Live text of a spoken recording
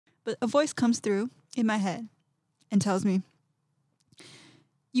But a voice comes through in my head and tells me,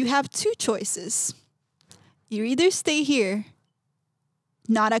 you have two choices. You either stay here,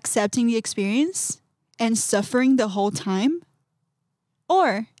 not accepting the experience and suffering the whole time,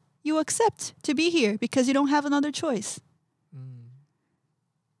 or you accept to be here because you don't have another choice.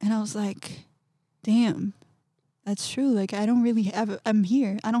 And I was like, damn, that's true. Like, I don't really I'm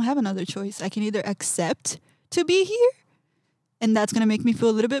here. I don't have another choice. I can either accept to be here, and that's going to make me feel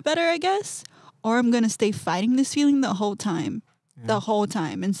a little bit better, I guess, or I'm going to stay fighting this feeling the whole time. The whole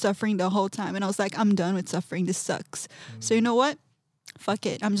time and suffering the whole time. And I was like, I'm done with suffering. This sucks. So you know what? Fuck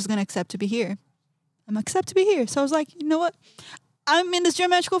it. I'm just going to accept to be here. I'm accept to be here. So I was like, you know what? I'm in this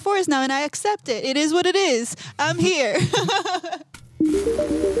geometrical forest now and I accept it. It is what it is. I'm here.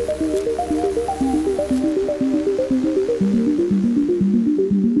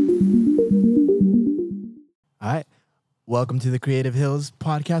 All right. Welcome to the Creative Hills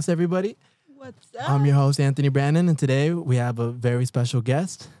podcast, everybody. What's up? I'm your host, Anthony Brandon, and today we have a very special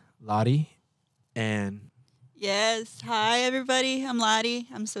guest, Ladi. And Yes. Hi, everybody. I'm Ladi.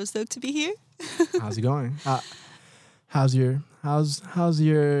 I'm so stoked to be here. how's it going? How's your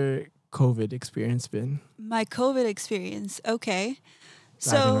COVID experience been? My COVID experience. Okay.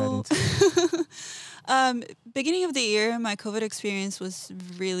 Diving So, beginning of the year, my COVID experience was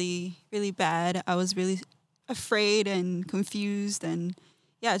really, really bad. I was really afraid and confused and,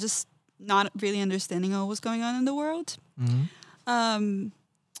 yeah, just not really understanding what was going on in the world. Mm-hmm.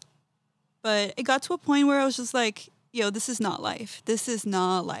 But it got to a point where I was just like, yo, this is not life. This is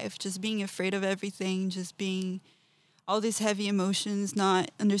not life. Just being afraid of everything, just being all these heavy emotions, not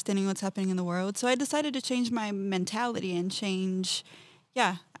understanding what's happening in the world. So I decided to change my mentality and change,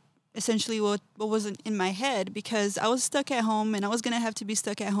 essentially what wasn't in my head, because I was stuck at home and I was going to have to be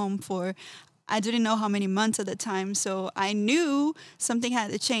stuck at home for, I didn't know how many months at the time. So I knew something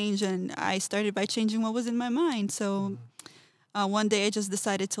had to change, and I started by changing what was in my mind. So one day I just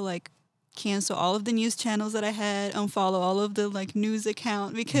decided to cancel all of the news channels that I had, unfollow all of the news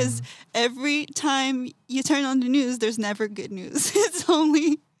account, because every time you turn on the news, there's never good news. It's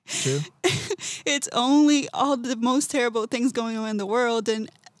only True. it's only all the most terrible things going on in the world. And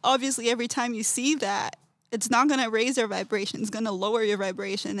obviously every time you see that, it's not going to raise your vibration. It's going to lower your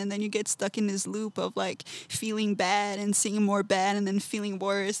vibration. And then you get stuck in this loop of feeling bad and seeing more bad and then feeling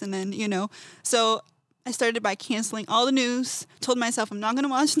worse. And then, so I started by canceling all the news, told myself I'm not going to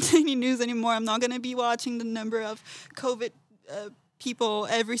watch any news anymore. I'm not going to be watching the number of COVID people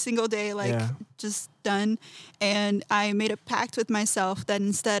every single day, just done. And I made a pact with myself that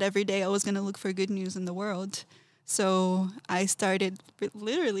instead every day I was going to look for good news in the world. So I started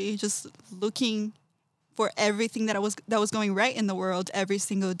literally just looking for everything that was going right in the world every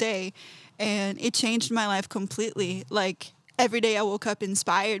single day. And it changed my life completely. Every day I woke up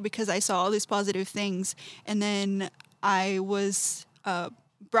inspired because I saw all these positive things. And then I was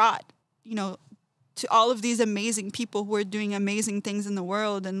brought, to all of these amazing people who are doing amazing things in the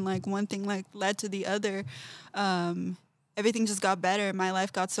world. And one thing led to the other. Everything just got better. My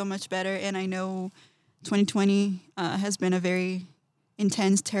life got so much better. And I know 2020 has been a very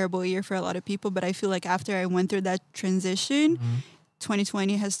intense, terrible year for a lot of people. But I feel like after I went through that transition,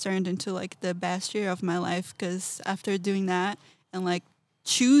 2020 has turned into the best year of my life, because after doing that and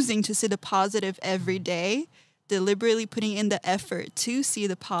choosing to see the positive every day, deliberately putting in the effort to see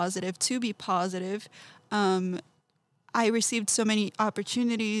the positive, to be positive, I received so many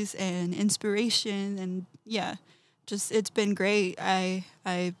opportunities and inspiration, and it's been great. I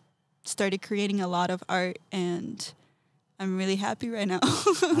started creating a lot of art, and I'm really happy right now.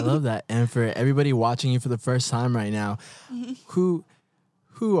 I love that. And for everybody watching you for the first time right now, who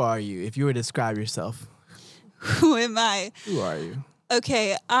are you? If you were to describe yourself, who am I? Who are you?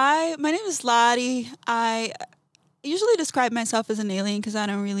 Okay, my name is Ladi. I usually describe myself as an alien because I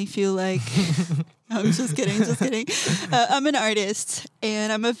don't really feel like. I'm just kidding. I'm an artist,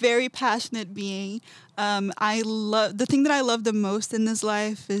 and I'm a very passionate being. I love the thing that I love the most in this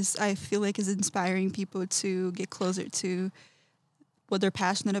life is inspiring people to get closer to what they're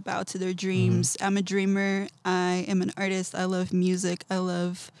passionate about, to their dreams. I'm a dreamer. I am an artist. I love music. I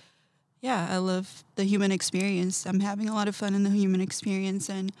love the human experience. I'm having a lot of fun in the human experience,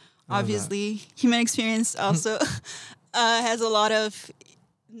 and obviously human experience also has a lot of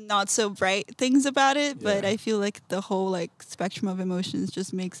not so bright things about it, but I feel like the whole spectrum of emotions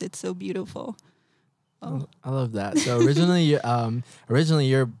just makes it so beautiful. Oh. I love that. So originally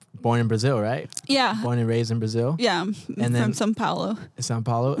you're born in Brazil, right? Yeah. Born and raised in Brazil? Yeah, and from São Paulo. São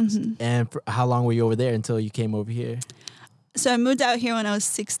Paulo? And for how long were you over there until you came over here? So I moved out here when I was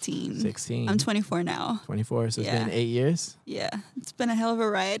 16. 16. I'm 24 now. 24. So it's been 8 years. Yeah, it's been a hell of a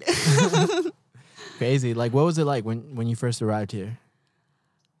ride. Crazy. Like, what was it like when you first arrived here?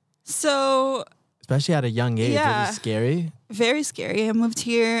 So, especially at a young age, was it scary? Very scary. I moved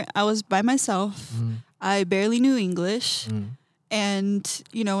here. I was by myself. I barely knew English. And,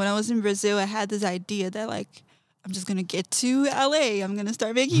 you know, when I was in Brazil, I had this idea that, like, I'm just going to get to LA. I'm going to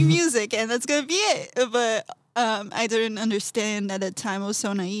start making music, and that's going to be it. But I didn't understand at that time. I was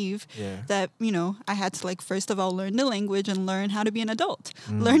so naive that, you know, I had to, like, first of all, learn the language and learn how to be an adult.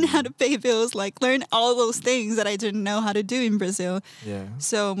 Learn how to pay bills, like, learn all those things that I didn't know how to do in Brazil. Yeah.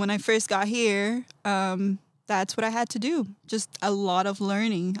 So when I first got here, that's what I had to do. Just a lot of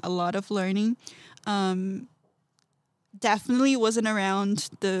learning. Definitely wasn't around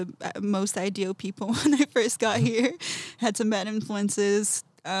the most ideal people when I first got here. Had some bad influences.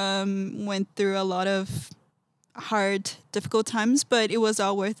 Went through a lot of hard, difficult times, but it was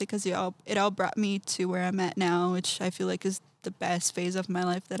all worth it because it all brought me to where I'm at now, which I feel like is the best phase of my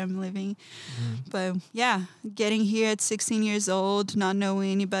life that I'm living. But yeah, getting here at 16 years old, not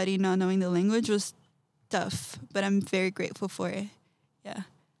knowing anybody, not knowing the language was tough, but I'm very grateful for it. Yeah.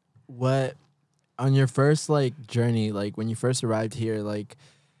 What on your first like journey, like when you first arrived here, like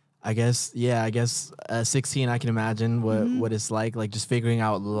I guess 16, I can imagine what it's like just figuring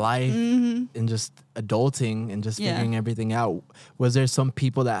out life and just adulting and just figuring everything out. Was there some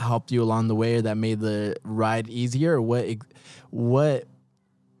people that helped you along the way or that made the ride easier, or what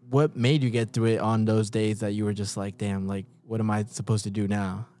made you get through it on those days that you were just like, damn, like what am I supposed to do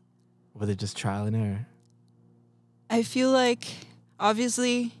now? Was it just trial and error? I feel like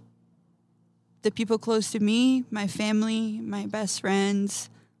obviously the people close to me, my family, my best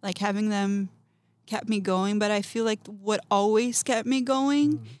friends, like having them kept me going. But I feel like what always kept me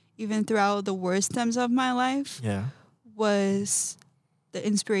going, even throughout the worst times of my life, was the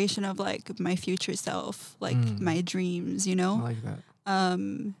inspiration of like my future self, like my dreams, you know? I like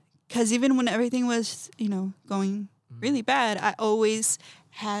that. 'Cause even when everything was, you know, going really bad, I always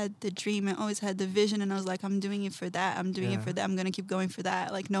had the dream. I always had the vision, and I was like, I'm doing it for that. I'm doing it for that. I'm going to keep going for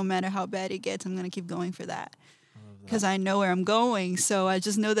that. Like, no matter how bad it gets, I'm going to keep going for that. Because I know where I'm going. So I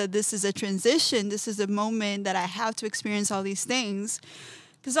just know that this is a transition. This is a moment that I have to experience all these things.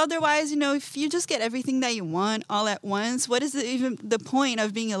 Because otherwise, you know, if you just get everything that you want all at once, what is even the point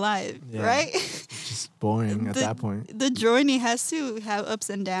of being alive, right? It's just boring at that point. The journey has to have ups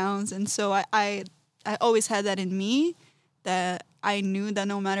and downs. And so I always had that in me, that I knew that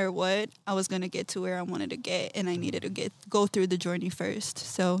no matter what, I was going to get to where I wanted to get, and I needed to go through the journey first.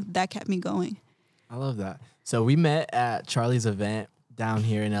 So that kept me going. I love that. So we met at Charlie's event down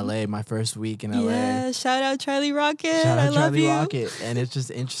here in LA, my first week in LA. Yeah, shout out Charlie Rocket. Shout out I love Charlie you. Rocket. And it's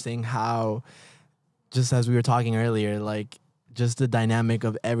just interesting how, just as we were talking earlier, like just the dynamic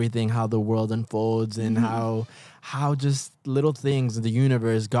of everything, how the world unfolds and how just little things, the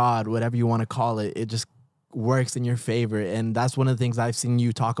universe, God, whatever you want to call it, it just works in your favor. And that's one of the things I've seen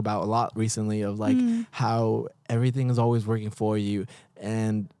you talk about a lot recently, of like how everything is always working for you.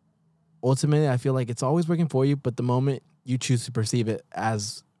 And ultimately, I feel like it's always working for you, but the moment you choose to perceive it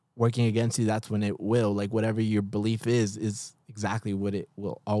as working against you, that's when it will. Like whatever your belief is exactly what it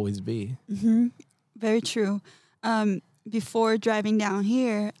will always be. Very true. Before driving down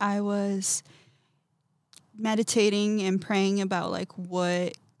here, I was meditating and praying about like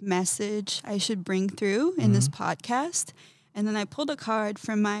what message I should bring through in this podcast. And then I pulled a card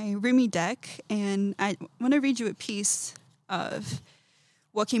from my Rumi deck, and I want to read you a piece of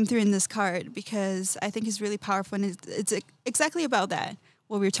what came through in this card, because I think it's really powerful, and it's exactly about that,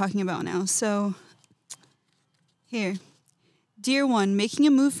 what we're talking about now. So here. Dear one, making a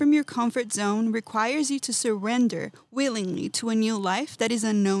move from your comfort zone requires you to surrender willingly to a new life that is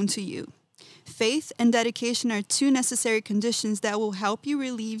unknown to you. Faith and dedication are two necessary conditions that will help you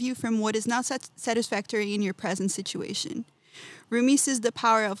relieve you from what is not satisfactory in your present situation. Rumi sees the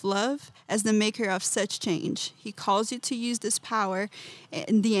power of love as the maker of such change. He calls you to use this power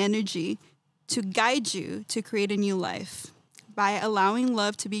and the energy to guide you to create a new life. By allowing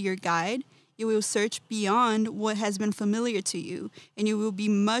love to be your guide, you will search beyond what has been familiar to you, and you will be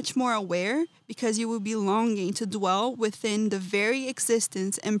much more aware, because you will be longing to dwell within the very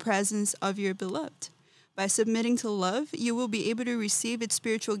existence and presence of your beloved. By submitting to love, you will be able to receive its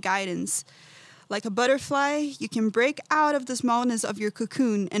spiritual guidance. Like a butterfly, you can break out of the smallness of your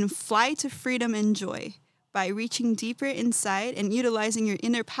cocoon and fly to freedom and joy. By reaching deeper inside and utilizing your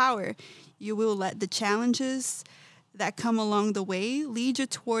inner power, you will let the challenges that come along the way lead you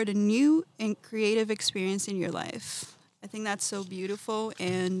toward a new and creative experience in your life. I think that's so beautiful,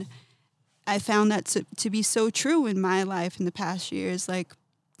 and I found that to be so true in my life in the past years. Like,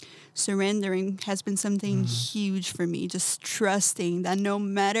 surrendering has been something huge for me. Just trusting that no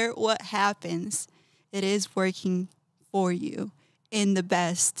matter what happens, it is working for you in the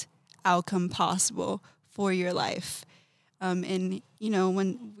best outcome possible for your life. And, you know,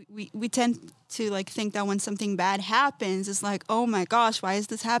 when we tend to like think that when something bad happens, it's like, oh my gosh, why is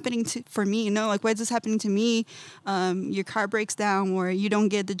this happening for me? You know, like, why is this happening to me? Your car breaks down, or you don't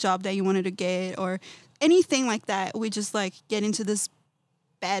get the job that you wanted to get, or anything like that. We just like get into this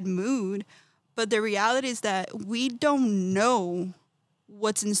bad mood. But the reality is that we don't know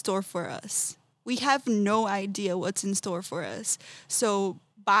what's in store for us. We have no idea what's in store for us. So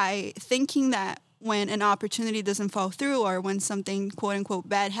by thinking that when an opportunity doesn't fall through, or when something quote unquote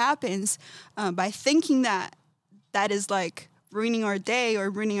bad happens, by thinking that that is like ruining our day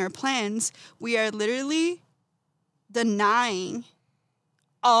or ruining our plans, we are literally denying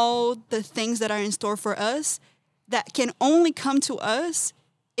all the things that are in store for us that can only come to us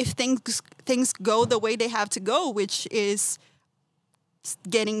if things go the way they have to go, which is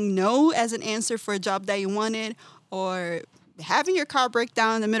getting no as an answer for a job that you wanted, or having your car break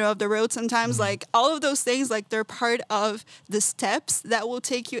down in the middle of the road sometimes. Like, all of those things, like, they're part of the steps that will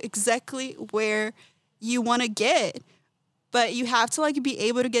take you exactly where you want to get. But you have to like be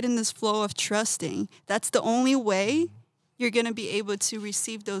able to get in this flow of trusting. That's the only way you're going to be able to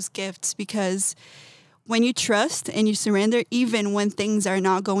receive those gifts, because when you trust and you surrender, even when things are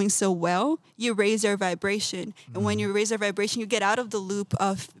not going so well, you raise your vibration. And when you raise your vibration, you get out of the loop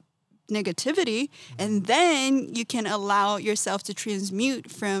of negativity, and then you can allow yourself to transmute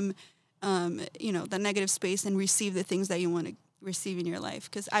from, the negative space and receive the things that you want to receive in your life.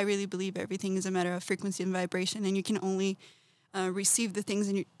 Because I really believe everything is a matter of frequency and vibration, and you can only receive the things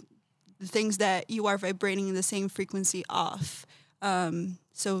the things that you are vibrating in the same frequency off.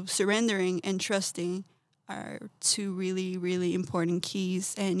 So surrendering and trusting are two really, really important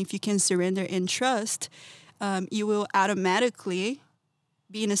keys. And if you can surrender and trust, you will automatically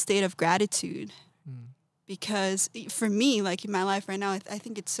be in a state of gratitude. Because for me, like in my life right now, I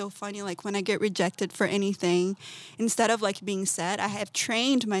think it's so funny. Like when I get rejected for anything, instead of like being sad, I have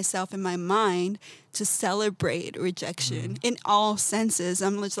trained myself in my mind to celebrate rejection in all senses.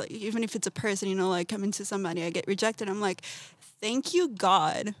 I'm just like, even if it's a person, like coming to somebody, I get rejected. I'm like, thank you,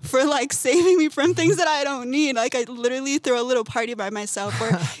 God, for like saving me from things that I don't need. Like I literally throw a little party by myself. Or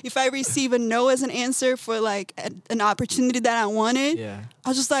if I receive a no as an answer for like an opportunity that I wanted, I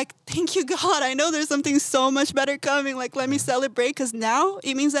was just like, thank you, God. I know there's something so much better coming. Like, let me celebrate, because now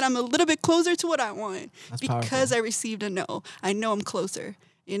it means that I'm a little bit closer to what I want. That's because powerful. I received a no. I know I'm closer,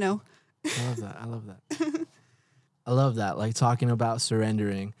 I love that. I love that. Like talking about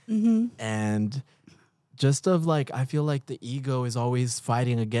surrendering and just of like, I feel like the ego is always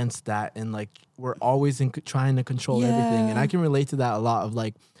fighting against that. And like, we're always trying to control everything. And I can relate to that a lot of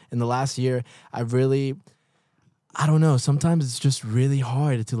like in the last year, I've really, I don't know, sometimes it's just really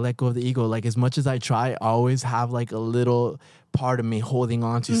hard to let go of the ego. Like as much as I try, I always have like a little part of me holding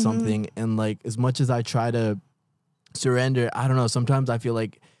on to something. And like, as much as I try to surrender, I don't know, sometimes I feel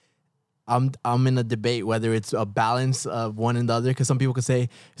like I'm in a debate whether it's a balance of one and the other, because some people could say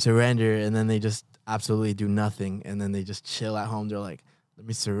surrender and then they just absolutely do nothing, and then they just chill at home. They're like, let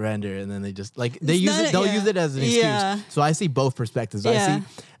me surrender, and then they just like they'll use it as an excuse. So I see both perspectives. I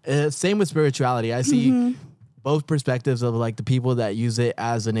see same with spirituality. I see both perspectives of like the people that use it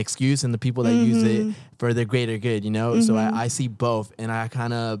as an excuse and the people that use it for their greater good, So I see both, and I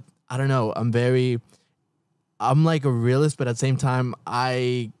kind of, I don't know, I'm like a realist, but at the same time,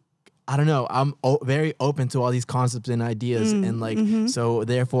 I don't know, I'm very open to all these concepts and ideas. And like, so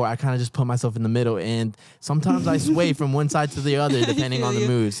therefore I kind of just put myself in the middle, and sometimes I sway from one side to the other depending on the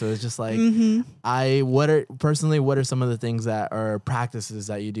mood. So it's just like, what are some of the things that are practices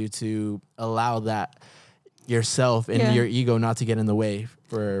that you do to allow that yourself and your ego not to get in the way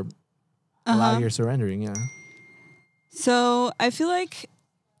for allow your surrendering? So I feel like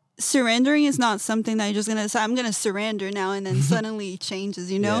surrendering is not something that you're just gonna say, I'm gonna surrender now, and then suddenly it changes,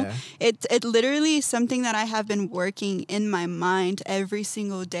 It literally is something that I have been working in my mind every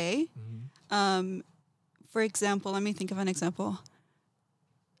single day. For example, let me think of an example.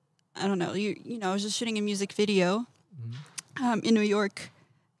 I don't know, I was just shooting a music video in New York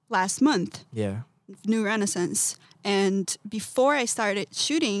last month. New Renaissance. And before I started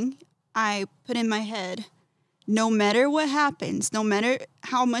shooting, I put in my head, no matter what happens, no matter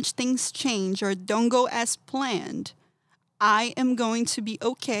how much things change or don't go as planned, I am going to be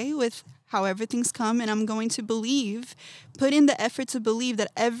okay with how everything's come, and I'm going to put in the effort to believe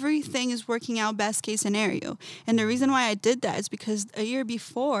that everything is working out best case scenario. And the reason why I did that is because a year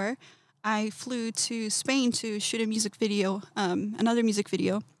before, I flew to Spain to shoot a music video, another music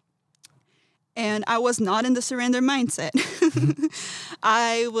video. And I was not in the surrender mindset.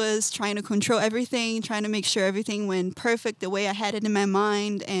 I was trying to control everything, trying to make sure everything went perfect the way I had it in my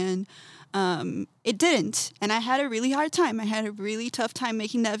mind. And it didn't. And I had a really hard time. I had a really tough time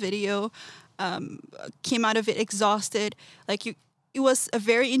making that video. Came out of it exhausted. It was a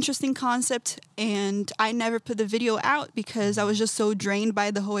very interesting concept, and I never put the video out because I was just so drained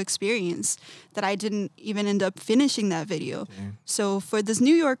by the whole experience that I didn't even end up finishing that video. Okay. So for this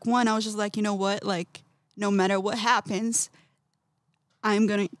New York one, I was just like, you know what? Like, no matter what happens, I'm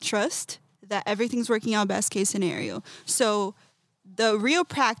going to trust that everything's working out best case scenario. So the real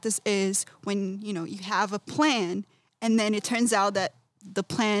practice is when, you have a plan and then it turns out that the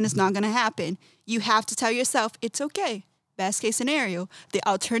plan is not going to happen. You have to tell yourself, it's okay. Best case scenario. The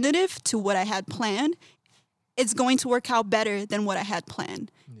alternative to what I had planned, it's going to work out better than what I had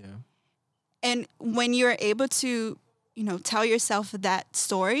planned. Yeah. And when you're able to, tell yourself that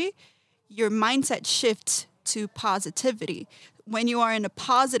story, your mindset shifts to positivity. When you are in a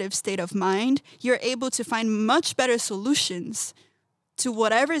positive state of mind, you're able to find much better solutions to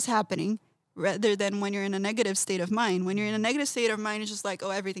whatever is happening rather than when you're in a negative state of mind. When you're in a negative state of mind, it's just like,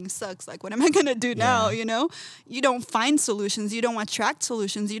 oh, everything sucks. Like, what am I going to do now, You don't find solutions. You don't attract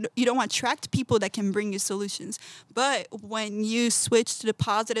solutions. You don't attract people that can bring you solutions. But when you switch to the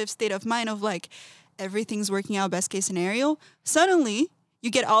positive state of mind of, like, everything's working out best case scenario, suddenly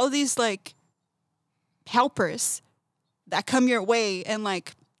you get all these, like, helpers that come your way and,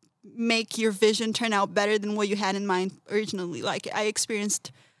 like, make your vision turn out better than what you had in mind originally. Like, I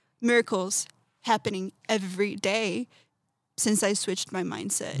experienced miracles happening every day since I switched my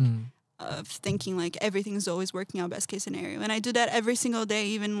mindset of thinking like everything's always working out best case scenario. And I do that every single day,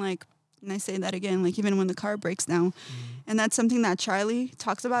 even like, and I say that again, like even when the car breaks down. And that's something that Charlie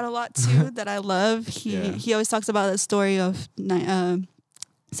talks about a lot too, that I love. He always talks about the story of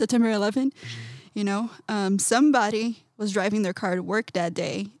September 11. Somebody was driving their car to work that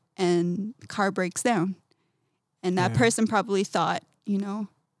day and the car breaks down. And that person probably thought,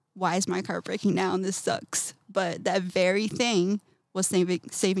 why is my car breaking down? This sucks. But that very thing was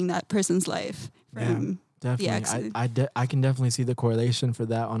saving that person's life from the accident. I can definitely see the correlation for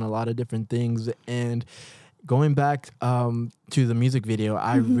that on a lot of different things. And going back to the music video,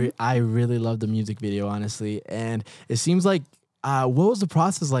 I really love the music video, honestly. And it seems like, what was the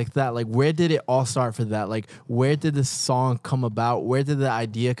process like that? Like, where did it all start for that? Like, where did the song come about? Where did the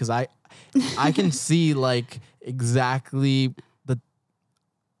idea? Because I can see like exactly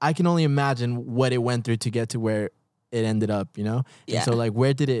I can only imagine what it went through to get to where it ended up, Yeah. And so like,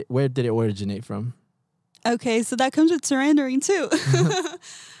 where did it originate from? Okay. So that comes with surrendering too.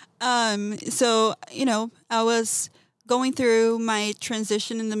 So, I was going through my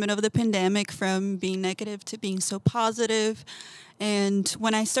transition in the middle of the pandemic from being negative to being so positive. And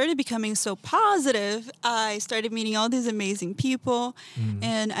when I started becoming so positive, I started meeting all these amazing people.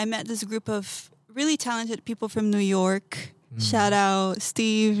 And I met this group of really talented people from New York. Shout out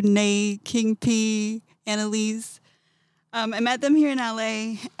Steve, Nate, King P, Annalise. I met them here in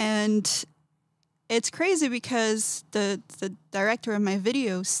LA, and it's crazy because the director of my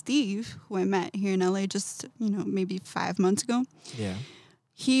video, Steve, who I met here in LA just, maybe 5 months ago. Yeah.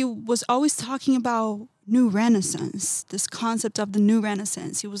 He was always talking about new renaissance, this concept of the new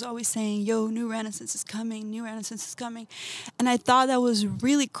renaissance. He was always saying, yo, new renaissance is coming, new renaissance is coming. And I thought that was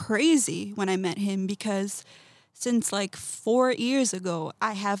really crazy when I met him because since like 4 years ago,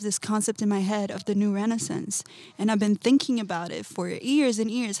 I have this concept in my head of the new renaissance. And I've been thinking about it for years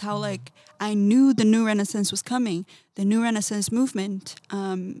and years, how like I knew the new renaissance was coming. The new renaissance movement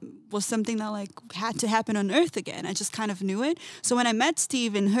was something that like had to happen on Earth again. I just kind of knew it. So when I met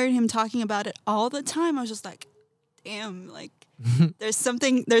Steve and heard him talking about it all the time, I was just like, damn, like there's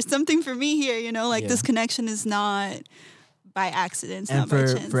something for me here, this connection is not by accident, it's not by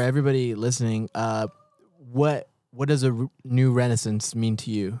chance. For everybody listening, what does a new renaissance mean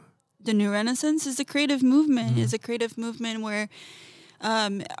to you? The new renaissance is a creative movement. It's a creative movement where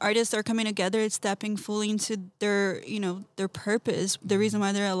artists are coming together, stepping fully into their purpose, the reason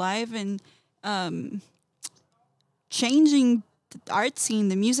why they're alive, and changing the art scene,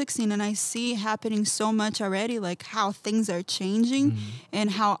 the music scene. And I see happening so much already, like how things are changing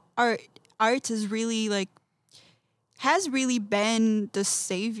and how art is really has really been the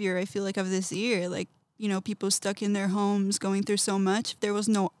savior, I feel like, of this year. Like, people stuck in their homes going through so much. If there was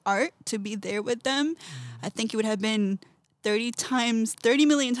no art to be there with them, I think it would have been 30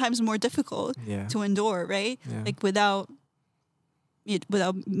 million times more difficult to endure, right? Yeah. Like without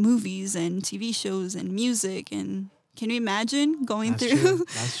movies and TV shows and music and Can you imagine going That's through? true.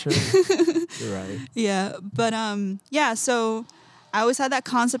 That's true. You're right. Yeah, but yeah. So I always had that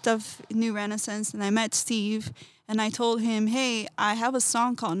concept of New Renaissance, and I met Steve, and I told him, "Hey, I have a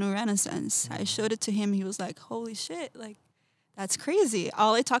song called New Renaissance." I showed it to him. He was like, "Holy shit! Like, that's crazy.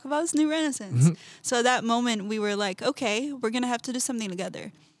 All I talk about is New Renaissance." So at that moment, we were like, "Okay, we're gonna have to do something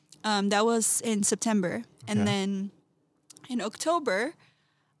together." That was in September, and then in October,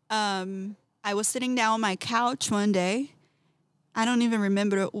 I was sitting down on my couch one day. I don't even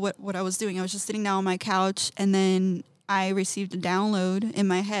remember what I was doing. I was just sitting down on my couch, and then I received a download in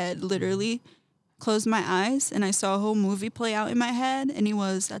my head, literally closed my eyes, and I saw a whole movie play out in my head, and it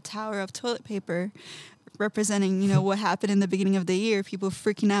was a tower of toilet paper representing, what happened in the beginning of the year, people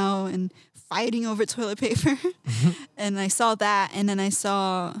freaking out and fighting over toilet paper. And I saw that, and then I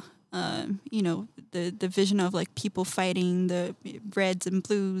saw, the vision of like people fighting the reds and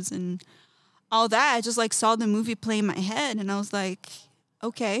blues and all that. I just like saw the movie play in my head, and I was like,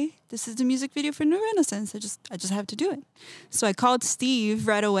 okay, this is the music video for New Renaissance. I just have to do it. So I called Steve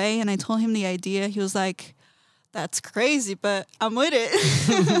right away, and I told him the idea. He was like, that's crazy, but I'm with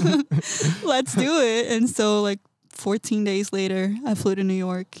it. Let's do it. And so like 14 days later, I flew to New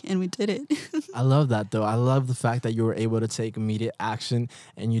York and we did it. I love that though. I love the fact that you were able to take immediate action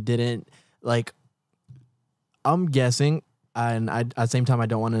and you didn't like, I'm guessing, and at the same time, I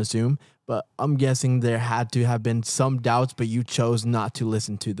don't want to assume, but I'm guessing there had to have been some doubts, but you chose not to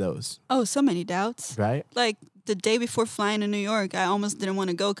listen to those. Oh, so many doubts. Right? Like the day before flying to New York, I almost didn't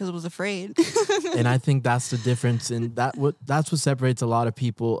want to go because I was afraid. And I think that's the difference in that's what separates a lot of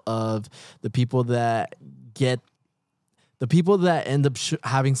people of the people that end up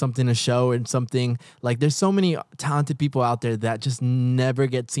having something to show and something like there's so many talented people out there that just never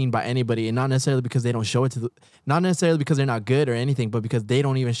get seen by anybody, and not necessarily because they don't show it not necessarily because they're not good or anything, but because they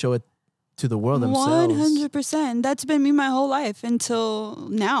don't even show it to the world themselves. 100%. That's been me my whole life until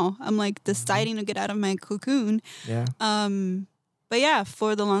now. I'm like deciding to get out of my cocoon. Yeah. But yeah,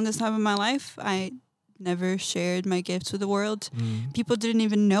 for the longest time of my life, I never shared my gifts with the world. People didn't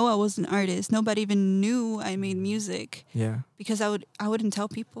even know I was an artist. Nobody even knew I made music. Yeah. Because I wouldn't tell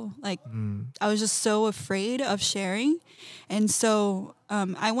people. Like I was just so afraid of sharing. And so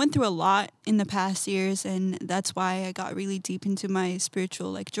I went through a lot in the past years, and that's why I got really deep into my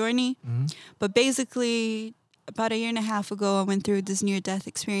spiritual like journey. But basically about a year and a half ago, I went through this near-death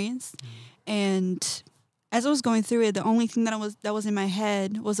experience. And as I was going through it, the only thing that was in my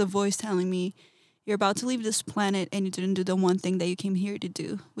head was a voice telling me, you're about to leave this planet and you didn't do the one thing that you came here to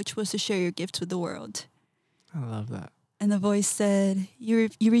do, which was to share your gifts with the world. I love that. And the voice said, you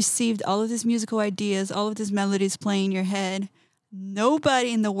received all of these musical ideas, all of these melodies playing in your head.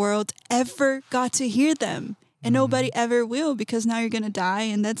 Nobody in the world ever got to hear them. And nobody ever will, because now you're going to die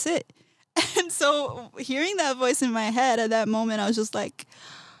and that's it. And so hearing that voice in my head at that moment, I was just like,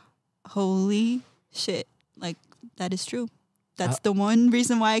 holy shit. Like, that is true. That's the one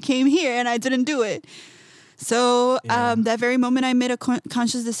reason why I came here and I didn't do it. So that very moment I made a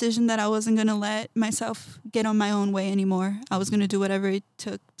conscious decision that I wasn't going to let myself get on my own way anymore. I was going to do whatever it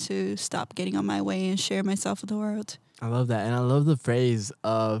took to stop getting on my way and share myself with the world. I love that. And I love the phrase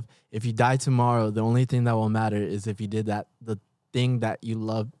of, if you die tomorrow, the only thing that will matter is if you did the thing that you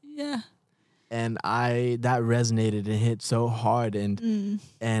love. Yeah. And that resonated and hit so hard, and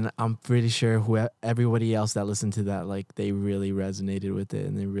I'm pretty sure everybody else that listened to that, like, they really resonated with it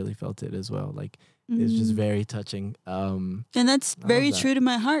and they really felt it as well. Like, it's just very touching. And that's very true to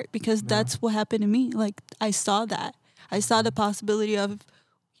my heart, because that's what happened to me. Like, I saw that. I saw the possibility of,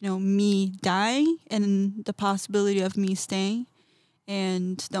 me dying and the possibility of me staying.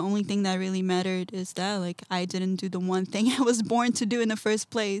 And the only thing that really mattered is that, like, I didn't do the one thing I was born to do in the first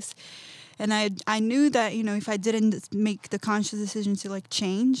place. And I knew that, if I didn't make the conscious decision to like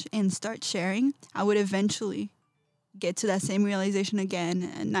change and start sharing, I would eventually get to that same realization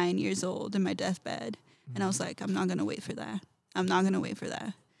again at 9 years old in my deathbed. And I was like, I'm not going to wait for that. I'm not going to wait for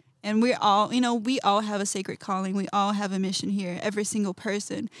that. And we all have a sacred calling. We all have a mission here, every single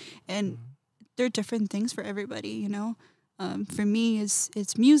person. And there are different things for everybody, For me,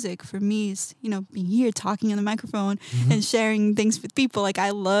 it's music. For me, it's, being here talking on the microphone and sharing things with people. Like, I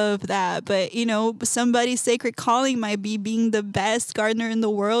love that. But, somebody's sacred calling might be being the best gardener in the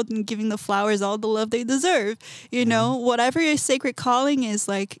world and giving the flowers all the love they deserve. Whatever your sacred calling is,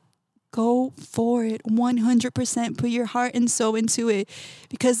 like, go for it 100%. Put your heart and soul into it.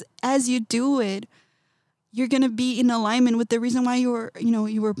 Because as you do it, you're going to be in alignment with the reason why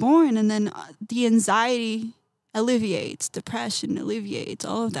you were born. And then the anxiety alleviates, depression alleviates,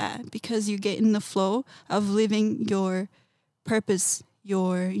 all of that, because you get in the flow of living your purpose,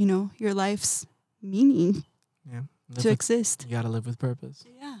 your life's meaning. Yeah, to exist. You gotta live with purpose.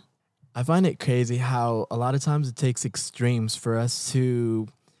 Yeah. I find it crazy how a lot of times it takes extremes for us to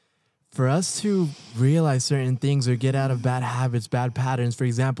realize certain things or get out of bad habits, bad patterns. For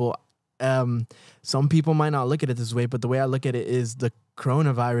example, some people might not look at it this way, but the way I look at it is the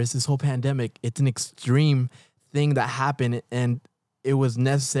coronavirus, this whole pandemic, it's an extreme thing that happened, and it was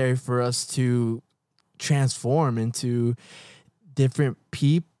necessary for us to transform into different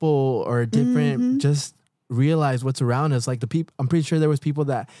people or different, just realize what's around us. Like the people, I'm pretty sure there was people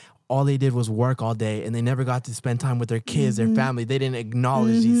that all they did was work all day and they never got to spend time with their kids, their family. They didn't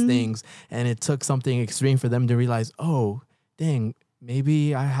acknowledge these things. And it took something extreme for them to realize, oh, dang,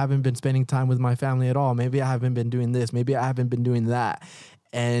 maybe I haven't been spending time with my family at all. Maybe I haven't been doing this. Maybe I haven't been doing that.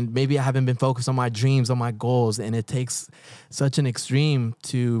 And maybe I haven't been focused on my dreams, on my goals. And it takes such an extreme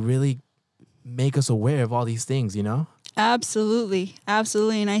to really make us aware of all these things, you know? Absolutely.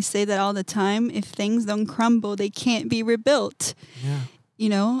 Absolutely. And I say that all the time. If things don't crumble, they can't be rebuilt. Yeah. You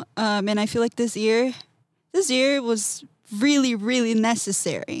know? And I feel like this year was really, really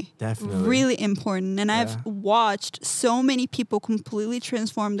necessary. Definitely. Really important. And I've watched so many people completely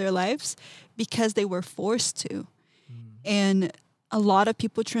transform their lives because they were forced to. And a lot of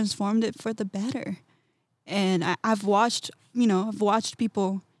people transformed it for the better. And I've watched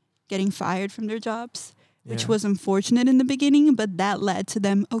people getting fired from their jobs, which was unfortunate in the beginning, but that led to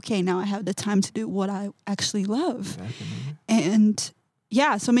them, okay, now I have the time to do what I actually love. Definitely. And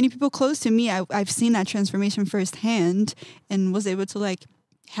yeah, so many people close to me, I've seen that transformation firsthand and was able to like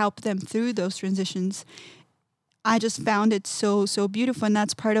help them through those transitions. I just found it so, so beautiful. And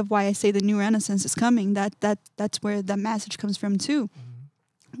that's part of why I say the new renaissance is coming. That's where the message comes from too.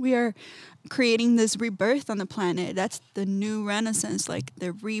 We are creating this rebirth on the planet. That's the new renaissance, like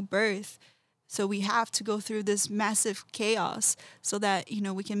the rebirth. So we have to go through this massive chaos so that, you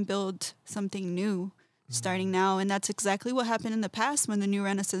know, we can build something new starting now. And that's exactly what happened in the past when the new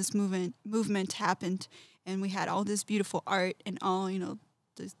renaissance movement happened. And we had all this beautiful art and all, you know,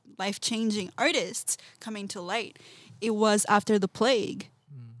 the life-changing artists coming to light. It was after the plague.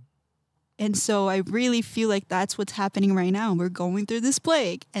 And so I really feel like that's what's happening right now. We're going through this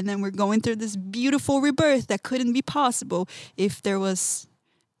plague, and then we're going through this beautiful rebirth that couldn't be possible if there was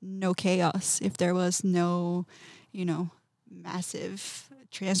no chaos, if there was no, you know, massive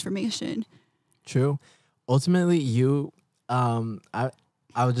transformation. True. Ultimately, you, I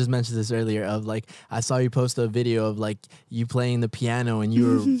would just mention this earlier of like, I saw you post a video of like you playing the piano and you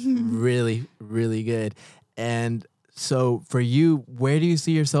were really, really good. And so for you, where do you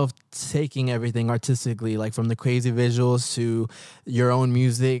see yourself taking everything artistically, like from the crazy visuals to your own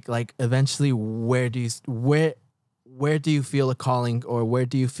music? Like eventually, where do you feel a calling, or where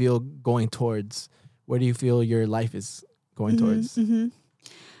do you feel going towards? Where do you feel your life is going towards?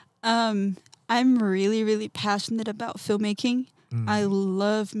 I'm really, really passionate about filmmaking. I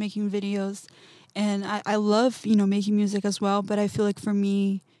love making videos, and I love, you know, making music as well. But I feel like for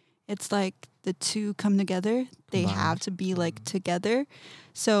me, it's like the two come together. They have to be like together.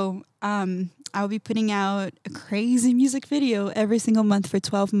 So I'll be putting out a crazy music video every single month for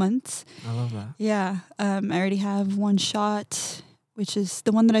 12 months. I love that. Yeah. I already have one shot, which is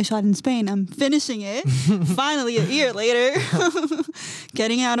the one that I shot in Spain. I'm finishing it finally a year later,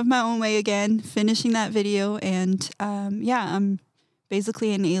 getting out of my own way again, finishing that video. And I'm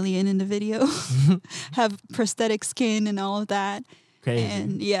basically an alien in the video, have prosthetic skin and all of that. Crazy.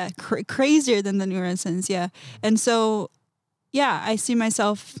 And yeah, crazier than the new renaissance. Yeah. And so, yeah, I see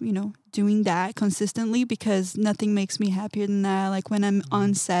myself, you know, doing that consistently because nothing makes me happier than that. Like when I'm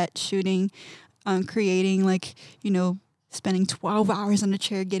on set shooting, creating, like, you know, spending 12 hours on a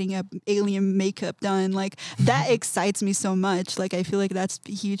chair getting a alien makeup done, like that excites me so much. Like I feel like that's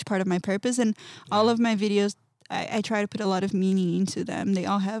a huge part of my purpose. And all of my videos, I try to put a lot of meaning into them. They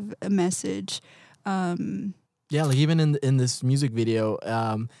all have a message. Yeah, like even in this music video,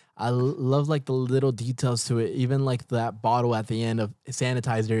 I love like the little details to it. Even like that bottle at the end of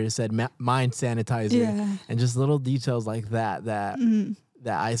sanitizer, it said mind sanitizer, and just little details like that that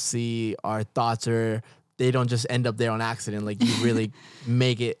I see our thoughts are. They don't just end up there on accident. Like you really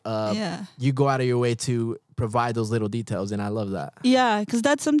make it. You go out of your way to provide those little details, and I love that. Yeah, because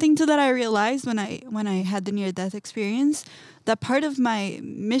that's something too that I realized when I had the near-death experience. That part of my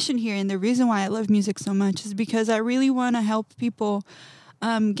mission here and the reason why I love music so much is because I really want to help people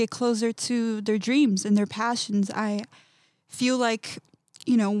get closer to their dreams and their passions. I feel like,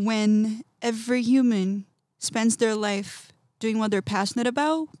 you know, when every human spends their life doing what they're passionate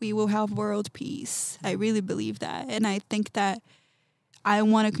about, we will have world peace. I really believe that. And I think that I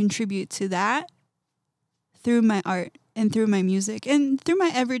want to contribute to that through my art and through my music and through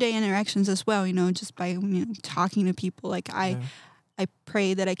my everyday interactions as well, just by talking to people. Like I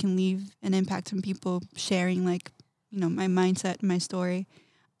pray that I can leave an impact on people, sharing like, my mindset, my story.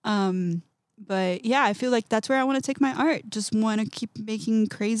 But yeah, I feel like that's where I want to take my art. Just want to keep making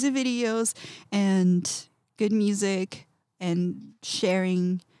crazy videos and good music and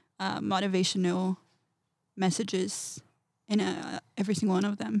sharing motivational messages in every single one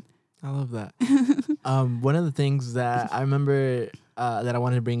of them. I love that. One of the things that I remember that I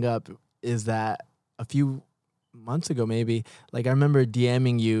wanted to bring up is that a few months ago, maybe, like I remember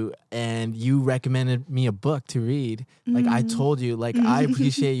DMing you and you recommended me a book to read. Like I told you, like I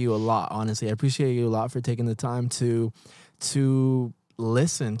appreciate you a lot, honestly. I appreciate you a lot for taking the time to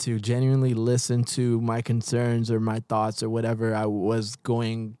genuinely listen to my concerns or my thoughts or whatever I was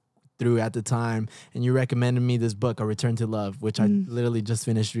going through at the time. And you recommended me this book, A Return to Love, which I literally just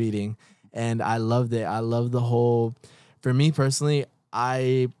finished reading. And I loved it. I love the whole, for me personally,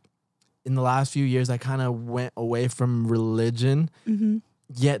 in the last few years, I kind of went away from religion.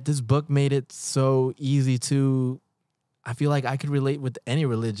 Yet this book made it so easy I feel like I could relate with any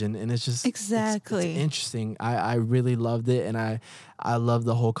religion. And it's just, exactly. It's interesting. I really loved it. And I love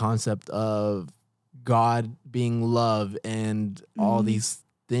the whole concept of God being love and all these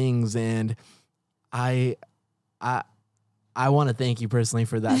things. And I want to thank you personally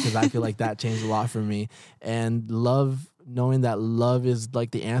for that, because I feel like that changed a lot for me. And knowing that love is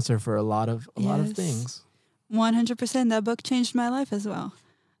like the answer for a lot of things. 100%. That book changed my life as well.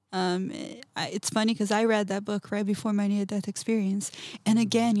 It's funny because I read that book right before my near-death experience. And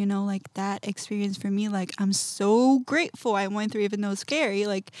again, like that experience for me, like I'm so grateful I went through, even though it's scary,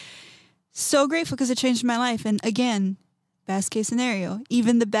 like so grateful because it changed my life. And again, best case scenario,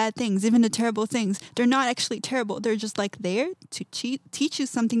 even the bad things, even the terrible things, they're not actually terrible. They're just like there to teach you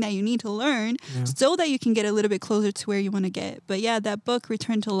something that you need to learn so that you can get a little bit closer to where you want to get. But yeah, that book,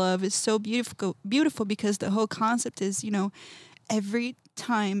 Return to Love, is so beautiful because the whole concept is, every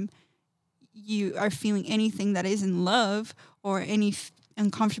time you are feeling anything that isn't love or any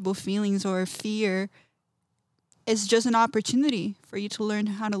uncomfortable feelings or fear, it's just an opportunity for you to learn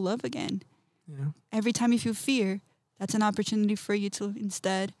how to love again. Yeah. Every time you feel fear, that's an opportunity for you to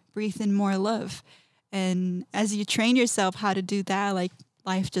instead breathe in more love. And as you train yourself how to do that, like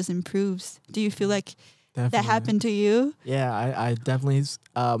life just improves. Do you feel like that happened to you? Yeah, I definitely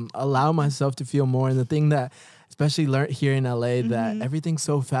allow myself to feel more. And the thing that especially learned here in LA, that everything's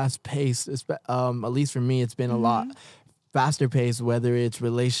so fast paced. At least for me, it's been a lot faster paced, whether it's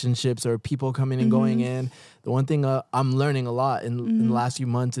relationships or people coming and going in. The one thing I'm learning a lot in the last few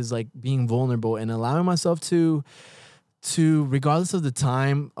months is like being vulnerable and allowing myself to regardless of the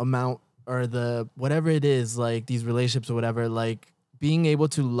time amount or the whatever it is, like these relationships or whatever, like being able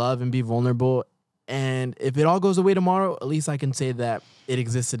to love and be vulnerable. And if it all goes away tomorrow, at least I can say that it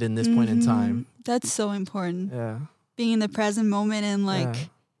existed in this point in time. That's so important. Yeah. Being in the present moment and like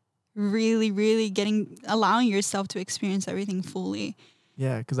really, really allowing yourself to experience everything fully.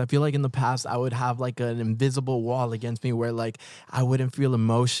 Yeah, because I feel like in the past I would have like an invisible wall against me where like I wouldn't feel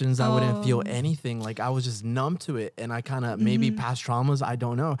emotions, I wouldn't feel anything. Like I was just numb to it. And I kind of maybe past traumas, I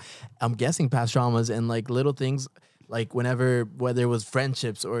don't know. I'm guessing past traumas and like little things, like whether it was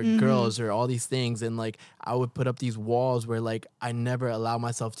friendships or girls or all these things. And like I would put up these walls where like I never allow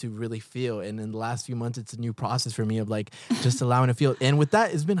myself to really feel. And in the last few months, it's a new process for me of like just allowing to feel. And with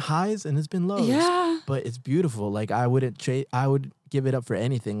that, it's been highs and it's been lows. Yeah. But it's beautiful. Like I would give it up for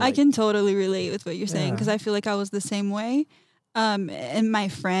anything. Like, I can totally relate with what you're saying because I feel like I was the same way. And my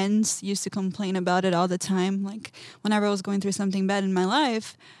friends used to complain about it all the time. Like whenever I was going through something bad in my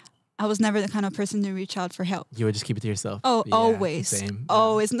life, I was never the kind of person to reach out for help. You would just keep it to yourself. Oh, yeah, always. Same.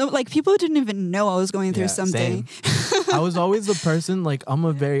 Always. No, like people didn't even know I was going through something. I was always the person, like I'm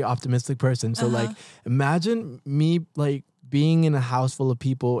a very optimistic person. So like imagine me like being in a house full of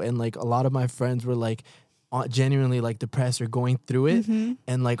people and like a lot of my friends were like genuinely like depressed or going through it.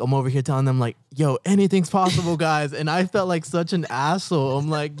 And like I'm over here telling them like, yo, anything's possible, guys. And I felt like such an asshole.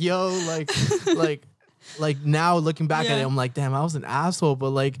 I'm like, yo, like now looking back at it, I'm like, damn, I was an asshole. But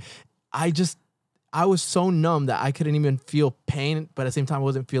like, I was so numb that I couldn't even feel pain, but at the same time I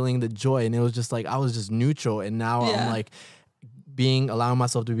wasn't feeling the joy. And it was just like, I was just neutral. And now I'm like allowing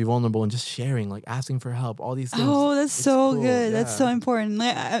myself to be vulnerable and just sharing, like asking for help, all these things. Oh, that's so cool. Good. Yeah. That's so important.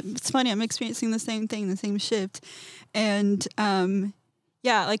 Like, it's funny. I'm experiencing the same thing, the same shift. And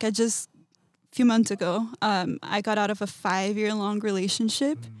like a few months ago, I got out of a 5-year-long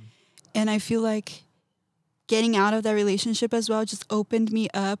relationship. And I feel like getting out of that relationship as well just opened me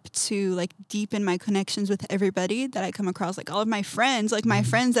up to like deepen my connections with everybody that I come across, like all of my friends, like my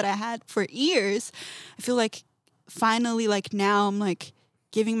friends that I had for years. I feel like finally, like, now I'm like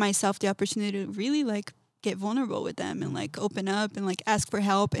giving myself the opportunity to really like get vulnerable with them and like open up and like ask for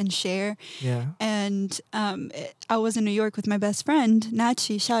help and share. Yeah. And I was in New York with my best friend,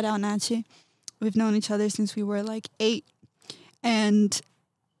 Nachi. Shout out, Nachi. We've known each other since we were like 8. And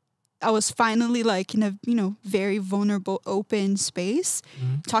I was finally like in a, very vulnerable, open space,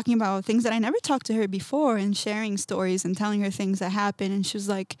 talking about things that I never talked to her before and sharing stories and telling her things that happened. And she was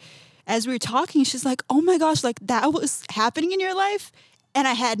like, as we were talking, she's like, oh my gosh, like that was happening in your life? And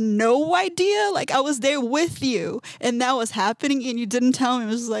I had no idea. Like, I was there with you and that was happening and you didn't tell me. It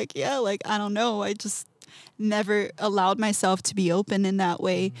was like, yeah, like, I don't know. I just never allowed myself to be open in that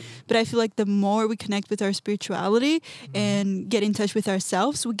way. But I feel like the more we connect with our spirituality and get in touch with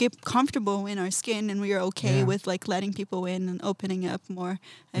ourselves, we get comfortable in our skin and we are okay with like letting people in and opening up more.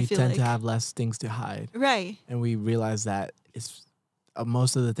 We tend to have less things to hide. Right. And we realize that it's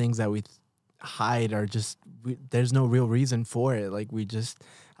most of the things that we hide are just, there's no real reason for it. Like we just,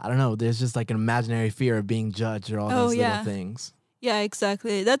 I don't know, there's just like an imaginary fear of being judged or all those little things. Yeah,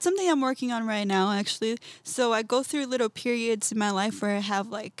 exactly. That's something I'm working on right now, actually. So I go through little periods in my life where I have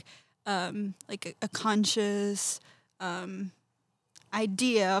like a conscious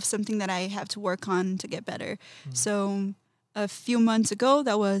idea of something that I have to work on to get better. So a few months ago,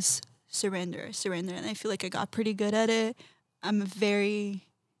 that was surrender. And I feel like I got pretty good at it. I'm a very,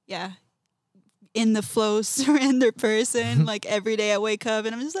 in the flow surrender person. Like every day I wake up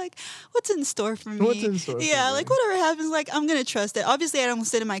and I'm just like, what's in store for me? What's in store for me? Like whatever happens, like I'm gonna trust it. Obviously I don't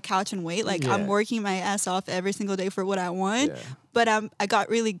sit on my couch and wait. Like I'm working my ass off every single day for what I want. But I got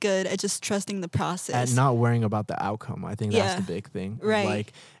really good at just trusting the process. And not worrying about the outcome. I think that's the big thing. Right.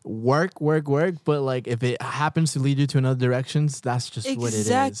 Like work, but like if it happens to lead you to another directions, that's just what it is.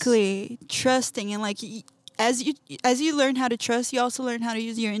 Exactly. Trusting and like as you learn how to trust, you also learn how to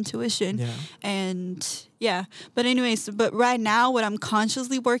use your intuition. And but anyways, but right now what I'm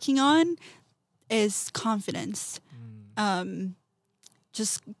consciously working on is confidence.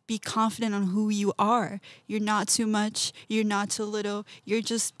 Just be confident on who you are. You're not too much. You're not too little. You're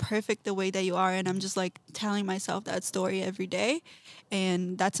just perfect the way that you are. And I'm just like telling myself that story every day.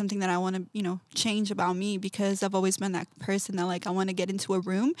 And that's something that I want to, change about me, because I've always been that person that like I want to get into a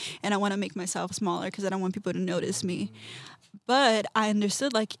room and I want to make myself smaller because I don't want people to notice me. But I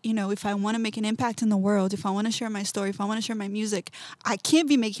understood, like, if I want to make an impact in the world, if I want to share my story, if I want to share my music, I can't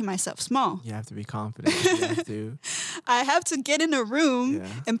be making myself small. You have to be confident. I have to get in a room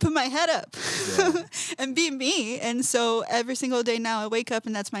and put my head up and be me. And so every single day now I wake up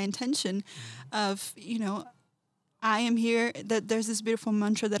and that's my intention of, I am here. That there's this beautiful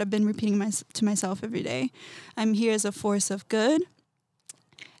mantra that I've been repeating to myself every day. I'm here as a force of good.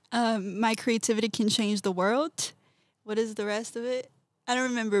 My creativity can change the world. What is the rest of it? I don't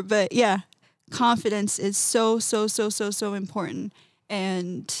remember, but confidence is so important.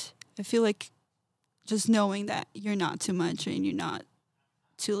 And I feel like just knowing that you're not too much and you're not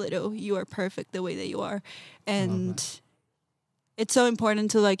too little, you are perfect the way that you are. And it's so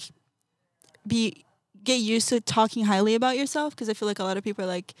important to like get used to talking highly about yourself, because I feel like a lot of people are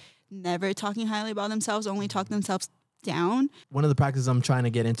like never talking highly about themselves, only talk themselves down. One of the practices I'm trying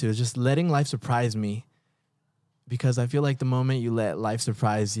to get into is just letting life surprise me. Because I feel like the moment you let life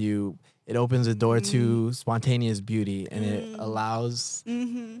surprise you, it opens a door to spontaneous beauty, and it allows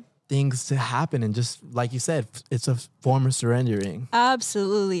things to happen. And just like you said, it's a form of surrendering.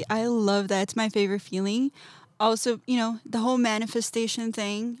 Absolutely. I love that. It's my favorite feeling. Also, the whole manifestation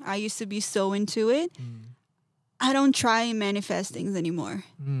thing, I used to be so into it. I don't try and manifest things anymore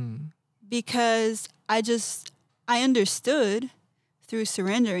because I understood through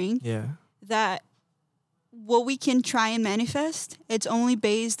surrendering that what we can try and manifest, it's only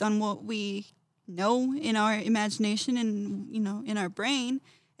based on what we know in our imagination and, in our brain.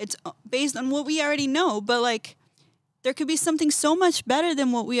 It's based on what we already know. But like, there could be something so much better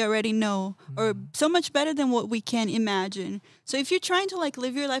than what we already know, or so much better than what we can imagine. So if you're trying to like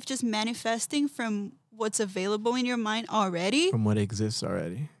live your life just manifesting from what's available in your mind already, from what exists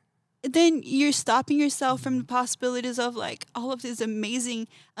already, then you're stopping yourself from the possibilities of like all of these amazing,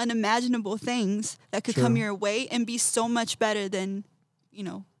 unimaginable things that could come your way and be so much better than,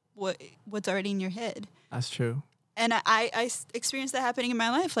 what's already in your head. That's true. And I experienced that happening in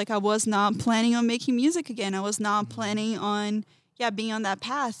my life. Like I was not planning on making music again. I was not planning on, being on that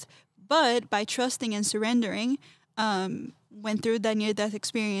path. But by trusting and surrendering, went through that near-death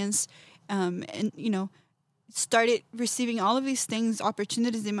experience, and, started receiving all of these things,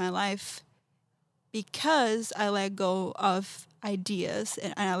 opportunities in my life, because I let go of ideas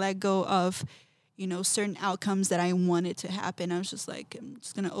and I let go of, you know, certain outcomes that I wanted to happen. I was just like, I'm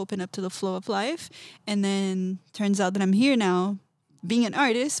just going to open up to the flow of life. And then turns out that I'm here now being an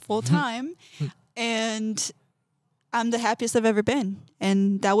artist full time. And I'm the happiest I've ever been.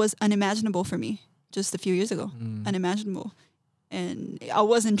 And that was unimaginable for me just a few years ago. Unimaginable. And I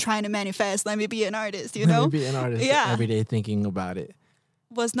wasn't trying to manifest, let me be an artist, you know? Let me be an artist every day thinking about it.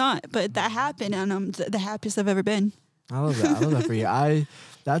 Was not, but that happened, and I'm the happiest I've ever been. I love that. I love that for you.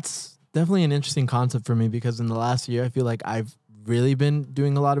 That's definitely an interesting concept for me, because in the last year, I feel like I've really been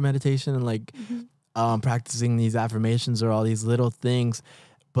doing a lot of meditation and like practicing these affirmations or all these little things.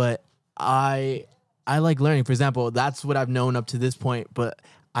 But I like learning. For example, that's what I've known up to this point, but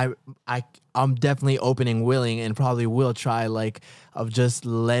I'm definitely open and willing, and probably will try, like, of just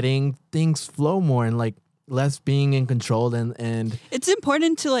letting things flow more and like less being in control. And it's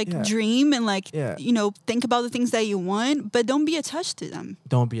important to like dream and like you know, think about the things that you want, but don't be attached to them.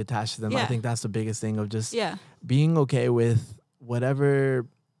 Don't be attached to them. I think that's the biggest thing, of just being okay with whatever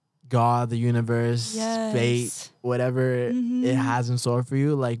God, the universe, fate, whatever it has in store for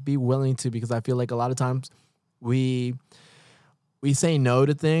you. Like, be willing to, because I feel like a lot of times we say no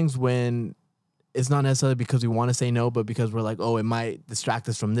to things when it's not necessarily because we want to say no, but because we're like, oh, it might distract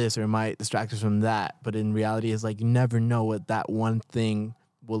us from this or it might distract us from that. But in reality, it's like, you never know what that one thing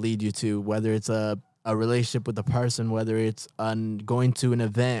will lead you to, whether it's a relationship with a person, whether it's going to an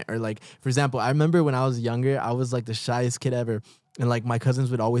event, or like, for example, I remember when I was younger, I was like the shyest kid ever. And like my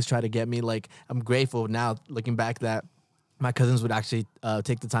cousins would always try to get me, like, I'm grateful now looking back that my cousins would actually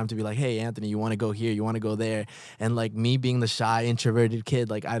take the time to be like, hey, Anthony, you want to go here? You want to go there? And like me being the shy, introverted kid,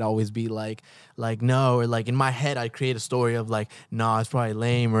 like I'd always be like no, or like in my head, I'd create a story of like, no, it's probably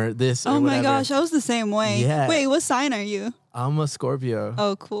lame or this or whatever. my gosh, I was the same way. Yeah. Wait, what sign are you? I'm a Scorpio.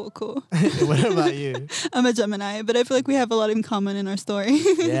 Oh, cool. What about you? I'm a Gemini, but I feel like we have a lot in common in our story.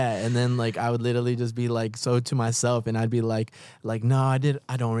 Yeah, and then like I would literally just be like so to myself, and I'd be like no, I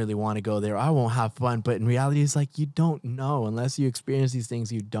don't really want to go there. I won't have fun. But in reality, it's like, you don't know unless you experience these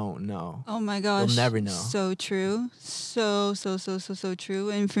things. You don't know. Oh my gosh, you'll never know. So true, so true.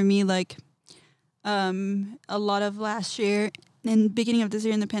 And for me, like, a lot of last year and beginning of this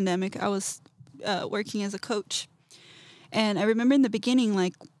year in the pandemic, I was working as a coach. And I remember in the beginning,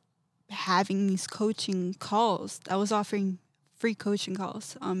 like, having these coaching calls. I was offering free coaching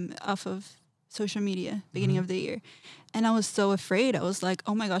calls off of social media beginning of the year. And I was so afraid. I was like,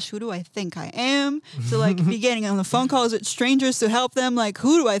 oh my gosh, who do I think I am? So like be getting on the phone calls with strangers to help them. Like,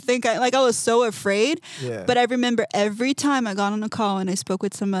 who do I think I was so afraid. Yeah. But I remember every time I got on a call and I spoke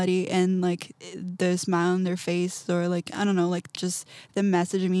with somebody, and like the smile on their face, or like, I don't know, like just them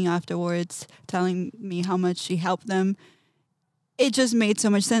messaging me afterwards, telling me how much she helped them. It just made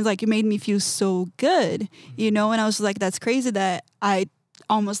so much sense. Like, it made me feel so good, you know? And I was like, that's crazy that I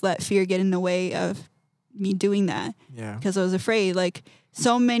almost let fear get in the way of me doing that. Yeah. Because I was afraid, like,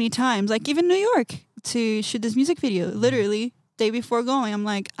 so many times, like even New York to shoot this music video, literally day before going, I'm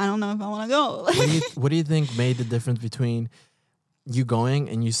like, I don't know if I want to go. What do you think made the difference between you going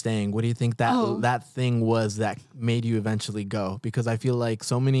and you staying? What do you think that thing was that made you eventually go? Because I feel like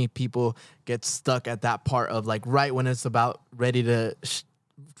so many people get stuck at that part of like, right when it's about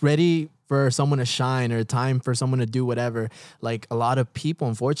ready for someone to shine, or time for someone to do whatever. Like, a lot of people,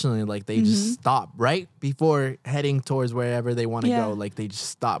 unfortunately, like they just stop right before heading towards wherever they want to go. Like, they just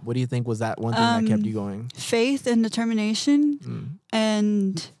stop. What do you think was that one thing that kept you going? Faith and determination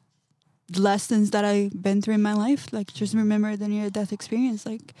and lessons that I've been through in my life. Like, just remember the near-death experience,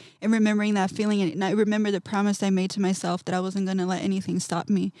 like, and remembering that feeling. And I remember the promise I made to myself that I wasn't going to let anything stop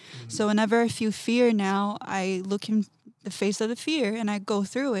me. So whenever I feel fear now, I look in the face of the fear and I go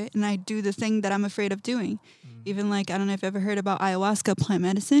through it and I do the thing that I'm afraid of doing. Even like, I don't know if you've ever heard about ayahuasca plant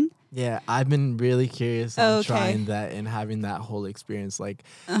medicine. Yeah, I've been really curious on trying that and having that whole experience. Like,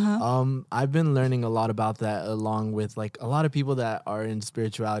 I've been learning a lot about that, along with like a lot of people that are in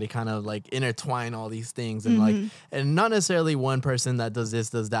spirituality kind of like intertwine all these things, and like, and not necessarily one person that does this,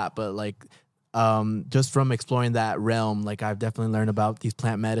 does that, but like, just from exploring that realm, like I've definitely learned about these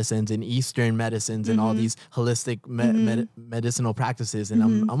plant medicines and Eastern medicines and all these holistic medicinal practices, and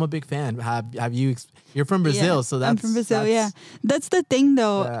I'm a big fan. Have you? You're from Brazil, so that's I'm from Brazil. Yeah, that's the thing,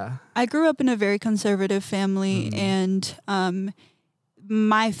 though. Yeah. I grew up in a very conservative family, and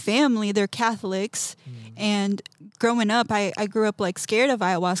my family, they're Catholics, and growing up, I grew up like scared of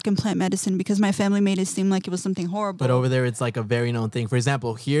ayahuasca and plant medicine because my family made it seem like it was something horrible. But over there, it's like a very known thing. For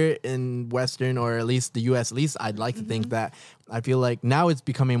example, here in Western, or at least the U.S., at least I'd like to think that, I feel like now it's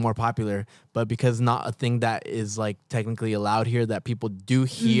becoming more popular, but because not a thing that is like technically allowed here that people do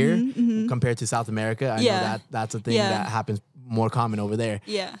here compared to South America, I know that that's a thing that happens more common over there.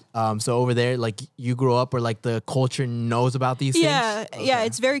 Yeah. So over there, like you grew up, or like the culture knows about these things. Yeah, Okay. yeah,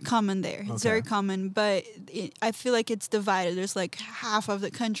 it's very common there. It's very Okay. common, but I feel like it's divided. There's like half of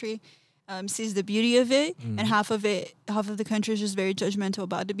the country sees the beauty of it, and half of the country is just very judgmental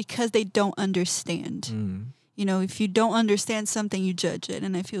about it because they don't understand. You know, if you don't understand something, you judge it,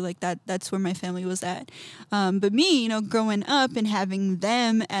 and I feel like that's where my family was at. But me, you know, growing up and having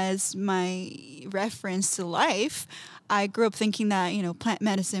them as my reference to life, I grew up thinking that, you know, plant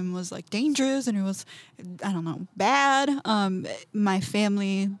medicine was like dangerous and it was, I don't know, bad. My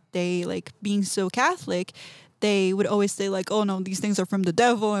family, they like being so Catholic, they would always say like, oh no, these things are from the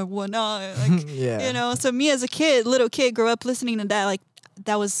devil and whatnot. Like, Yeah. you know, so me as a little kid, grew up listening to that, like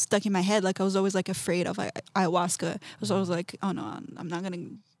that was stuck in my head. Like I was always like afraid of ayahuasca. I was always like, oh no, I'm not going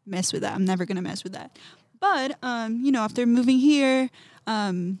to mess with that. I'm never going to mess with that. But, you know, after moving here,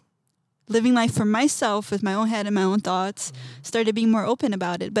 living life for myself with my own head and my own thoughts, started being more open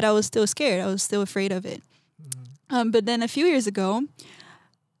about it. But I was still scared. I was still afraid of it. But then a few years ago,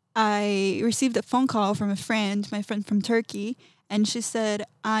 I received a phone call from my friend from Turkey, and she said,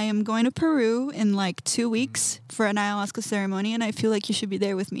 I am going to Peru in like 2 weeks for an ayahuasca ceremony, and I feel like you should be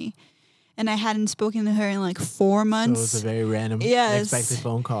there with me. And I hadn't spoken to her in like 4 months. So it was a very random, Yes. unexpected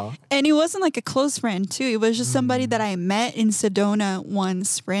phone call. And it wasn't like a close friend too. It was just somebody that I met in Sedona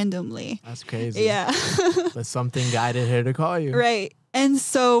once randomly. That's crazy. Yeah. But something guided her to call you. Right. And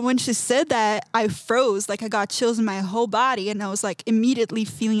so when she said that, I froze. Like I got chills in my whole body, and I was like immediately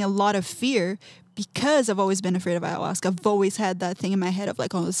feeling a lot of fear because I've always been afraid of ayahuasca. I've always had that thing in my head of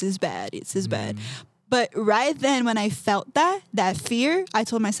like, oh, this is bad. This is bad. But right then when I felt that fear, I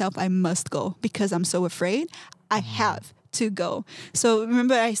told myself I must go because I'm so afraid. I have to go. So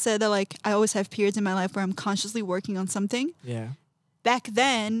remember I said that like I always have periods in my life where I'm consciously working on something. Yeah. Back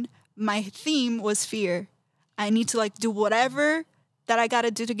then, my theme was fear. I need to like do whatever that I got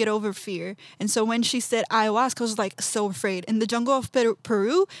to do to get over fear. And so when she said ayahuasca, I was like so afraid. In the jungle of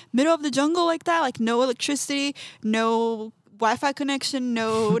Peru, middle of the jungle like that, like no electricity, no Wi-Fi connection,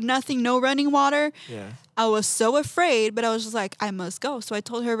 no nothing, no running water. Yeah. I was so afraid, but I was just like, I must go. So I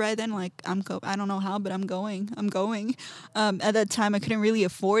told her right then, like, I don't know how, but I'm going. At that time, I couldn't really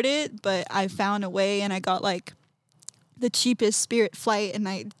afford it, but I found a way, and I got like the cheapest Spirit flight, and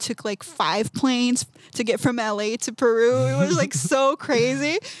I took like 5 planes to get from LA to Peru. It was like so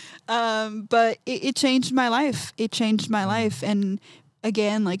crazy. But it changed my life. It changed my life. And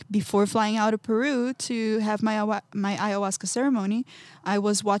again, like before flying out of Peru to have my ayahuasca ceremony, I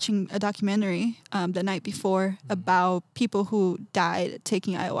was watching a documentary the night before about people who died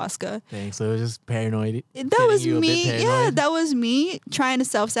taking ayahuasca. Dang, so it was just paranoid. That was me. Yeah, that was me trying to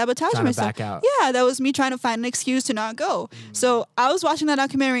self-sabotage Trying to myself. back out. Yeah, that was me trying to find an excuse to not go. So I was watching that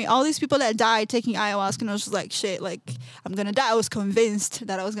documentary, all these people that died taking ayahuasca, and I was just like, shit, like I'm gonna die. I was convinced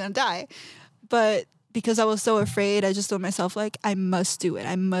that I was gonna die. But because I was so afraid, I just told myself, like, I must do it.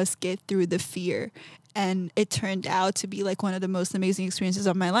 I must get through the fear. And it turned out to be like one of the most amazing experiences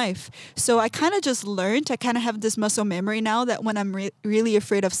of my life. So I kind of just learned, I kind of have this muscle memory now that when I'm really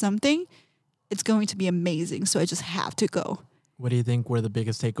afraid of something, it's going to be amazing. So I just have to go. What do you think were the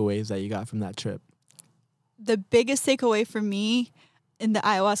biggest takeaways that you got from that trip? The biggest takeaway for me in the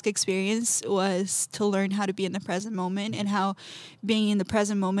ayahuasca experience was to learn how to be in the present moment, and how being in the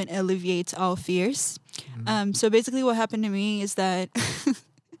present moment alleviates all fears. So basically what happened to me is that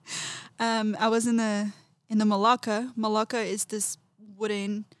I was in the Malacca. Malacca is this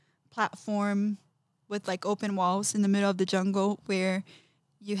wooden platform with like open walls in the middle of the jungle where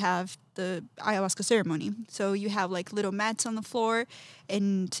you have the ayahuasca ceremony. So you have like little mats on the floor,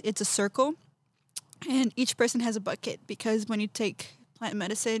 and it's a circle, and each person has a bucket, because when you take plant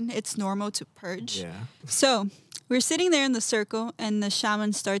medicine, it's normal to purge. Yeah. So we're sitting there in the circle, and the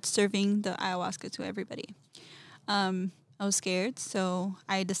shaman starts serving the ayahuasca to everybody. I was scared, so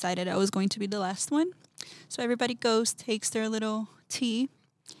I decided I was going to be the last one. So everybody goes, takes their little tea,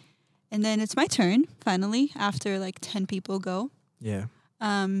 and then it's my turn, finally, after like 10 people go. Yeah.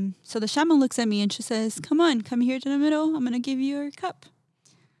 So the shaman looks at me and she says, come on, come here to the middle. I'm going to give you your cup.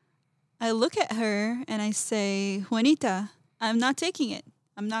 I look at her and I say, Juanita, I'm not taking it.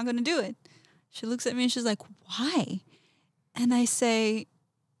 I'm not going to do it. She looks at me and she's like, why? And I say,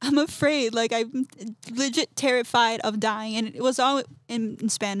 I'm afraid. Like, I'm legit terrified of dying. And it was all in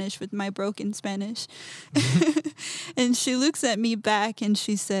Spanish, with my broken Spanish. And she looks at me back and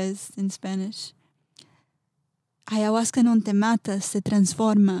she says in Spanish, ayahuasca no te mata, se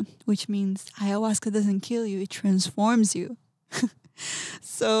transforma, which means ayahuasca doesn't kill you, it transforms you.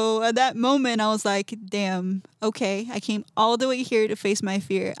 So at that moment, I was like, damn, okay, I came all the way here to face my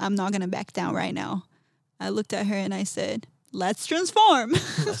fear. I'm not going to back down right now. I looked at her and I said, let's transform.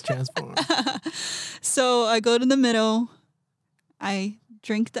 Let's transform. So I go to the middle. I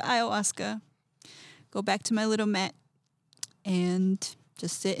drink the ayahuasca, go back to my little mat, and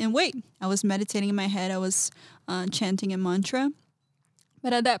just sit and wait. I was meditating in my head. I was chanting a mantra.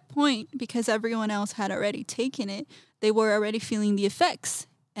 But at that point, because everyone else had already taken it, they were already feeling the effects,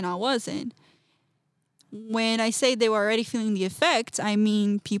 and I wasn't. When I say they were already feeling the effects, I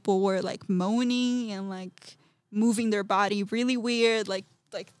mean people were like moaning and like moving their body really weird, like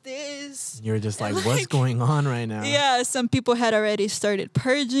this. You're just like, what's going on right now? Yeah, some people had already started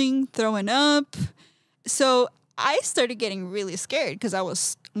purging, throwing up. So I started getting really scared because I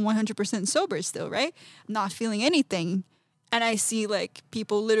was 100% sober still, right? Not feeling anything. And I see like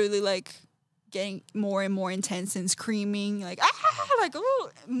people literally like getting more and more intense and screaming, like, like, ooh,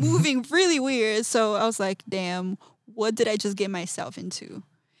 moving really weird. So I was like, damn, what did I just get myself into?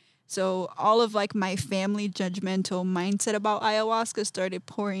 So all of like my family judgmental mindset about ayahuasca started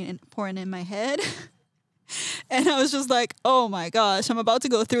pouring in my head. And I was just like, oh my gosh, I'm about to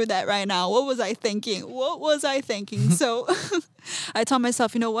go through that right now. What was I thinking? So I told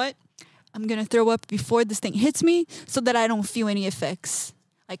myself, you know what? I'm going to throw up before this thing hits me so that I don't feel any effects.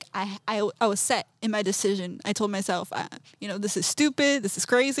 Like I was set in my decision. I told myself, this is stupid. This is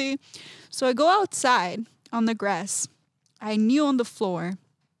crazy. So I go outside on the grass. I kneel on the floor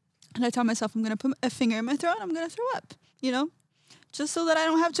and I tell myself, I'm going to put a finger in my throat and I'm going to throw up, just so that I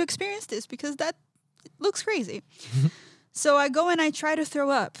don't have to experience this because that looks crazy. So I go and I try to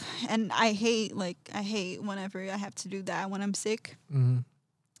throw up, and I hate whenever I have to do that when I'm sick. Mm-hmm.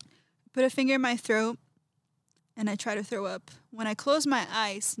 Put a finger in my throat, and I try to throw up. When I close my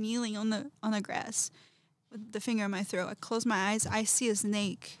eyes, kneeling on the grass, with the finger in my throat, I close my eyes. I see a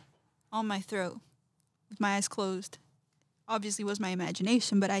snake on my throat, with my eyes closed. Obviously, it was my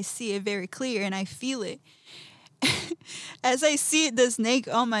imagination, but I see it very clear, and I feel it. As I see the snake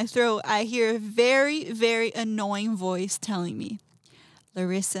on my throat, I hear a very, very annoying voice telling me,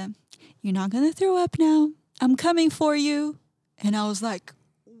 Larissa, you're not going to throw up now. I'm coming for you. And I was like,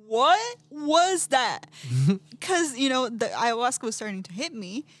 what was that? Because, the ayahuasca was starting to hit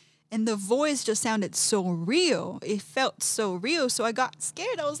me, and the voice just sounded so real. It felt so real. So I got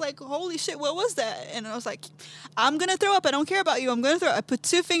scared. I was like, holy shit, what was that? And I was like, I'm going to throw up. I don't care about you. I'm going to throw up. I put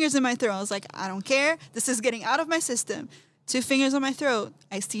 2 fingers in my throat. I was like, I don't care. This is getting out of my system. 2 fingers on my throat.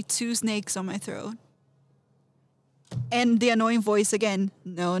 I see 2 snakes on my throat. And the annoying voice again,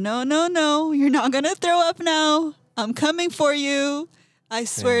 no, no, no, no. You're not going to throw up now. I'm coming for you. I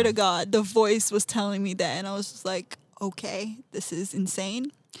swear to God, the voice was telling me that. And I was just like, okay, this is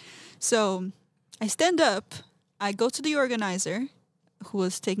insane. So I stand up, I go to the organizer who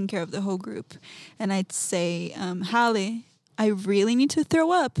was taking care of the whole group, and I'd say, Halle, I really need to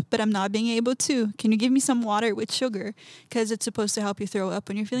throw up, but I'm not being able to. Can you give me some water with sugar? Because it's supposed to help you throw up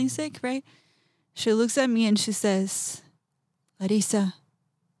when you're feeling sick, right? She looks at me and she says, Larissa,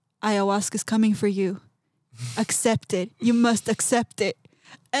 ayahuasca's coming for you. Accept it. You must accept it.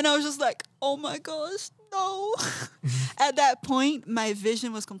 And I was just like, oh my gosh, no. At that point, my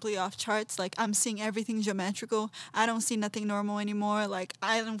vision was completely off charts. Like, I'm seeing everything geometrical. I don't see nothing normal anymore. Like,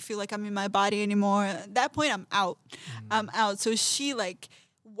 I don't feel like I'm in my body anymore. At that point, I'm out. I'm out. So she,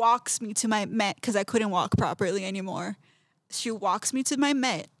 walks me to my mat because I couldn't walk properly anymore. She walks me to my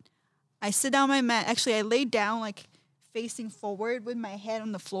mat. I sit down on my mat. Actually, I laid down, facing forward with my head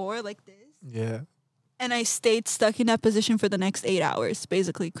on the floor like this. Yeah. And I stayed stuck in that position for the next 8 hours.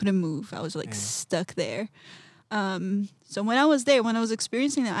 Basically, couldn't move. I was stuck there. So when I was there, when I was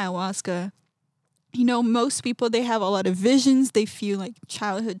experiencing the ayahuasca, most people, they have a lot of visions. They feel like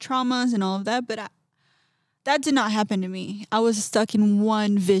childhood traumas and all of that. But that did not happen to me. I was stuck in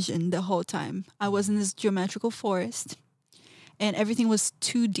one vision the whole time. I was in this geometrical forest, and everything was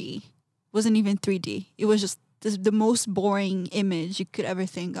 2D. It wasn't even 3D. It was just the most boring image you could ever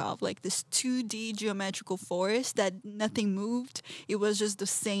think of, like this 2D geometrical forest that nothing moved. It was just the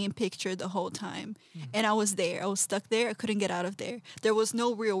same picture the whole time. And I was there. I was stuck there. I couldn't get out of there. There was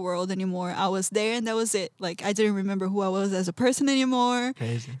no real world anymore. I was there and that was it. Like, I didn't remember who I was as a person anymore.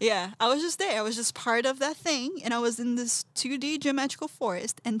 Crazy. Yeah, I was just there. I was just part of that thing. And I was in this 2D geometrical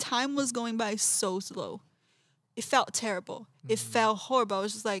forest, and time was going by so slow. It felt terrible. It felt horrible. I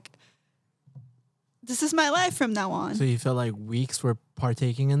was just like, this is my life from now on. So you felt like weeks were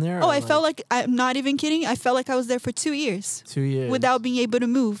partaking in there? Oh, I felt like, I'm not even kidding, I felt like I was there for 2 years. 2 years. Without being able to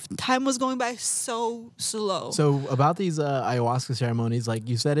move. Time was going by so slow. So about these ayahuasca ceremonies, like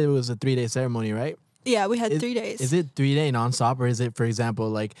you said it was a 3-day ceremony, right? Yeah, we had 3 days. Is it 3 day nonstop, or is it, for example,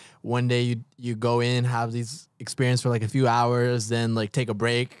 like one day you go in, have these experience for like a few hours, then like take a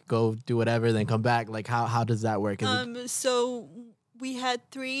break, go do whatever, then come back? Like how does that work? So we had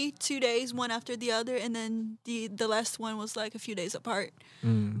 2 days, one after the other, and then the last one was like a few days apart.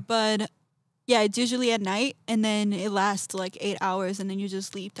 But yeah, it's usually at night, and then it lasts like 8 hours, and then you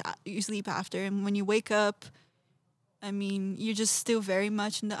just sleep after. And when you wake up, I mean, you're just still very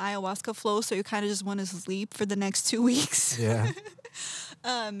much in the ayahuasca flow, so you kind of just want to sleep for the next 2 weeks. Yeah.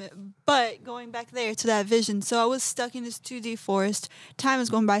 But going back there to that vision, so I was stuck in this 2D forest. Time was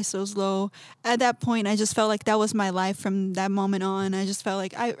going by so slow. At that point, I just felt like that was my life from that moment on. I just felt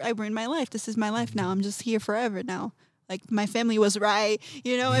like I ruined my life. This is my life now. I'm just here forever now. Like, my family was right.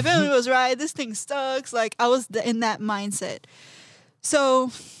 You know, my family was right. This thing sucks. Like, I was in that mindset.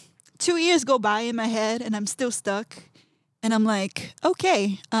 So 2 years go by in my head, and I'm still stuck. And I'm like,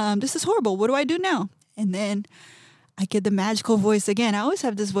 okay, this is horrible. What do I do now? And then I get the magical voice again. I always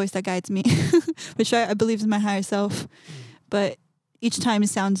have this voice that guides me, which I believe is my higher self. But each time it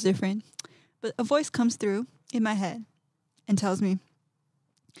sounds different. But a voice comes through in my head and tells me,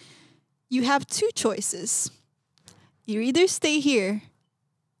 you have 2 choices. You either stay here,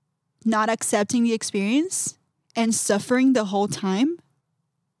 not accepting the experience and suffering the whole time,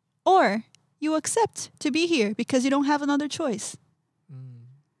 or you accept to be here because you don't have another choice.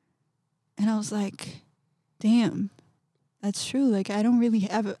 And I was like, damn, that's true. Like,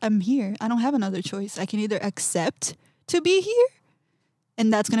 I'm here. I don't have another choice. I can either accept to be here,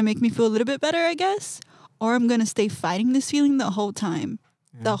 and that's going to make me feel a little bit better, I guess, or I'm going to stay fighting this feeling the whole time.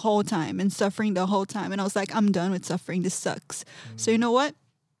 The whole time, and suffering the whole time. And I was like, I'm done with suffering. This sucks. So you know what?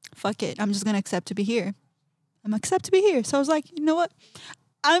 Fuck it. I'm just going to accept to be here. I'm accept to be here. So I was like, you know what?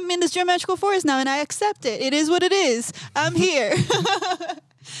 I'm in this geometrical forest now, and I accept it. It is what it is. I'm here.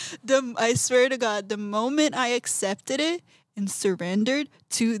 I swear to God, the moment I accepted it and surrendered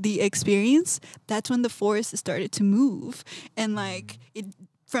to the experience, that's when the forest started to move. And like,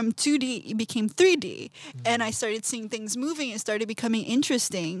 from 2D, it became 3D. And I started seeing things moving. It started becoming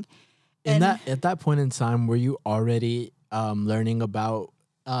interesting. And at that point in time, were you already learning about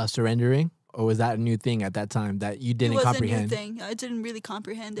surrendering? Or was that a new thing at that time that you didn't comprehend? It was a new thing. I didn't really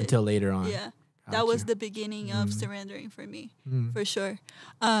comprehend it. Until later on. Yeah. That was the beginning of surrendering for me, for sure.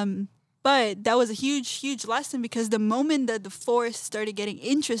 But that was a huge, huge lesson, because the moment that the forest started getting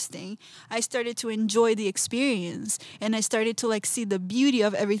interesting, I started to enjoy the experience, and I started to like see the beauty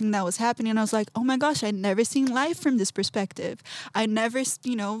of everything that was happening. And I was like, oh my gosh, I'd never seen life from this perspective. I never,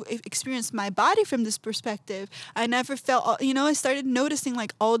 experienced my body from this perspective. I never felt, I started noticing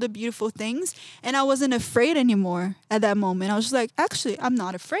like all the beautiful things, and I wasn't afraid anymore at that moment. I was just like, actually, I'm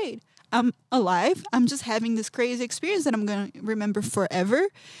not afraid. I'm alive. I'm just having this crazy experience that I'm going to remember forever.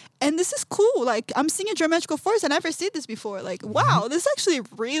 And this is cool. Like, I'm seeing a geometrical force. I never seen this before. Like, wow, this is actually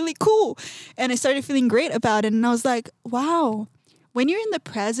really cool. And I started feeling great about it. And I was like, wow, when you're in the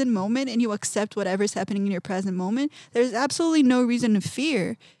present moment and you accept whatever's happening in your present moment, there's absolutely no reason to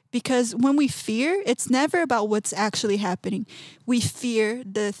fear. Because when we fear, it's never about what's actually happening. We fear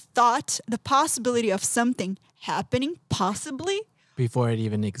the thought, the possibility of something happening, possibly, before it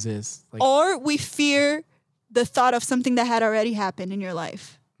even exists. Like, or we fear the thought of something that had already happened in your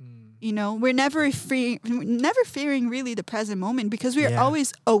life. We're never fearing really the present moment, because we're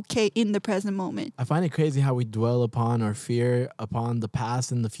always okay in the present moment. I find it crazy how we dwell upon or fear upon the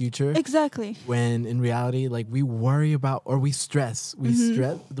past and the future. Exactly. When in reality, like, we worry about, or we stress. We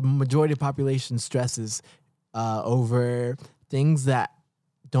stress. The majority of the population stresses over things that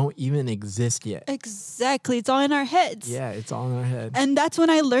don't even exist yet. Exactly. It's all in our heads. Yeah, it's all in our head. And that's when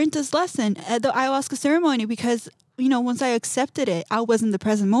I learned this lesson at the ayahuasca ceremony, because, once I accepted it, I was in the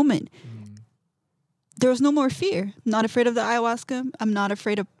present moment. There was no more fear. I'm not afraid of the ayahuasca. I'm not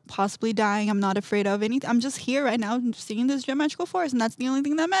afraid of possibly dying. I'm not afraid of anything. I'm just here right now seeing this geometrical force, and that's the only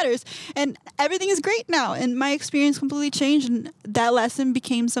thing that matters. And everything is great now. And my experience completely changed, and that lesson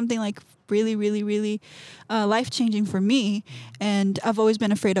became something like really, really, really life-changing for me. And I've always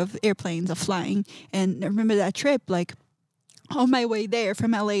been afraid of airplanes, of flying. And I remember that trip, like, on my way there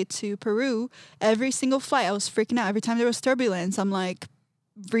from LA to Peru, every single flight, I was freaking out. Every time there was turbulence, I'm like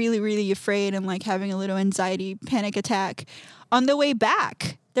really, really afraid and like having a little anxiety, panic attack. On the way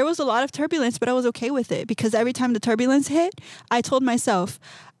back, there was a lot of turbulence, but I was okay with it, because every time the turbulence hit, I told myself,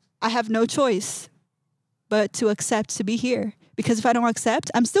 I have no choice but to accept to be here. Because if I don't accept,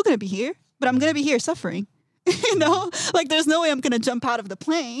 I'm still going to be here, but I'm going to be here suffering. Like, there's no way I'm going to jump out of the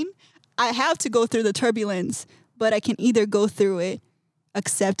plane. I have to go through the turbulence, but I can either go through it,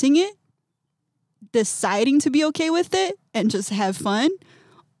 accepting it, deciding to be okay with it and just have fun,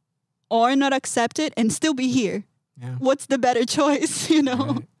 or not accept it and still be here. Yeah. What's the better choice, you know?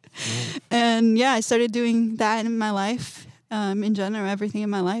 Right. Right. And yeah, I started doing that in my life, in general, everything in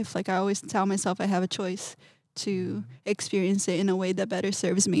my life. Like I always tell myself I have a choice to experience it in a way that better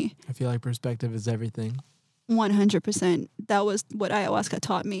serves me. I feel like perspective is everything. 100%. That was what ayahuasca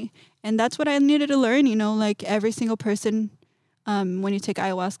taught me. And that's what I needed to learn, you know, like every single person, when you take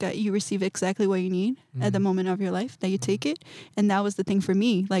ayahuasca, you receive exactly what you need at the moment of your life that you take it. And that was the thing for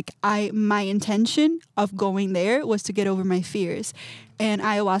me. Like my intention of going there was to get over my fears. And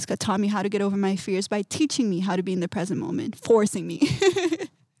ayahuasca taught me how to get over my fears by teaching me how to be in the present moment, forcing me.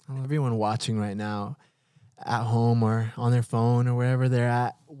 Well, everyone watching right now at home or on their phone or wherever they're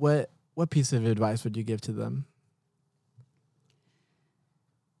at, what piece of advice would you give to them?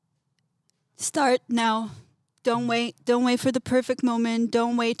 Start now. Don't wait. Don't wait for the perfect moment.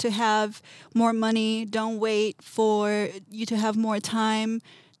 Don't wait to have more money. Don't wait for you to have more time.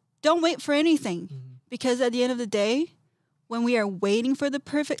 Don't wait for anything. Because at the end of the day, when we are waiting for the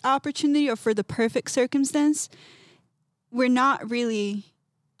perfect opportunity or for the perfect circumstance, we're not really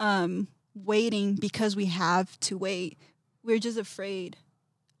waiting because we have to wait. We're just afraid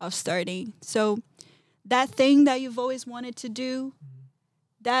of starting. So that thing that you've always wanted to do,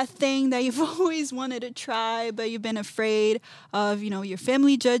 that thing that you've always wanted to try, but you've been afraid of, you know, your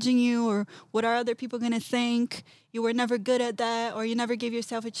family judging you or what are other people going to think? You were never good at that, or you never gave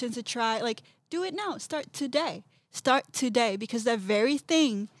yourself a chance to try. Like, do it now. Start today. Start today, because that very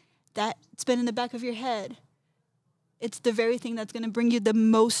thing that's been in the back of your head, it's the very thing that's going to bring you the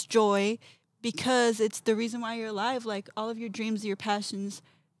most joy, because it's the reason why you're alive. Like all of your dreams, your passions,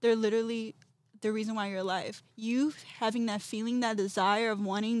 they're literally the reason why you're alive. You having that feeling, that desire of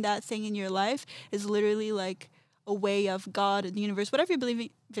wanting that thing in your life is literally like a way of God and the universe, whatever you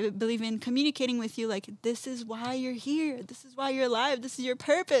believe in, communicating with you like, this is why you're here. This is why you're alive. This is your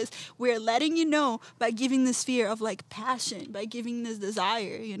purpose. We're letting you know by giving this fear of like passion, by giving this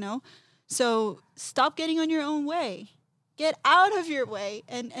desire, you know? So stop getting on your own way. Get out of your way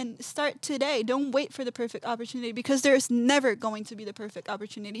and start today. Don't wait for the perfect opportunity, because there's never going to be the perfect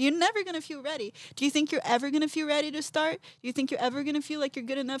opportunity. You're never going to feel ready. Do you think you're ever going to feel ready to start? Do you think you're ever going to feel like you're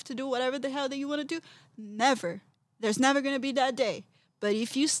good enough to do whatever the hell that you want to do? Never. There's never going to be that day. But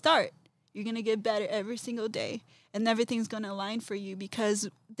if you start, you're going to get better every single day, and everything's going to align for you, because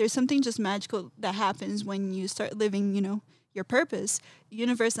there's something just magical that happens when you start living, you know, your purpose. The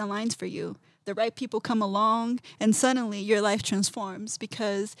universe aligns for you. The right people come along, and suddenly your life transforms,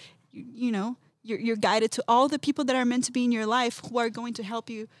 because you know you're guided to all the people that are meant to be in your life, who are going to help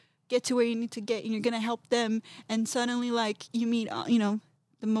you get to where you need to get, and you're going to help them. And suddenly, like, you meet you know,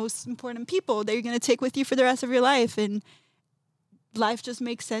 the most important people that you're going to take with you for the rest of your life, and life just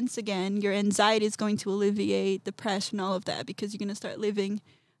makes sense again. Your anxiety is going to alleviate, depression, all of that, because you're going to start living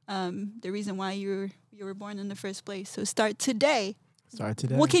the reason why you were born in the first place. So start today. Start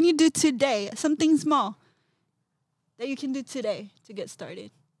today. What can you do today? Something small that you can do today to get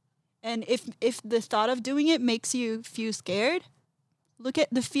started. And if the thought of doing it makes you feel scared, look at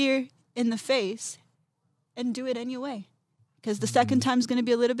the fear in the face and do it anyway. Because the second time is going to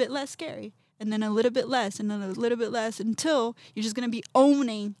be a little bit less scary, and then a little bit less, and then a little bit less, until you're just going to be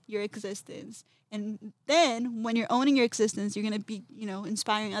owning your existence. And then when you're owning your existence, you're going to be, you know,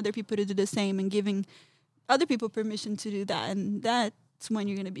 inspiring other people to do the same and giving other people permission to do that. And that's when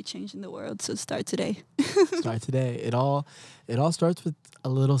you're going to be changing the world. So start today. Start today. It all starts with a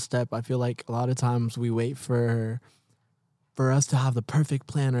little step. I feel like a lot of times we wait for us to have the perfect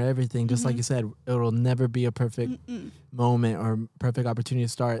plan or everything. Just like you said, it'll never be a perfect moment or perfect opportunity to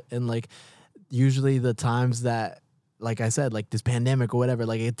start. And like usually the times that, like I said, like this pandemic or whatever,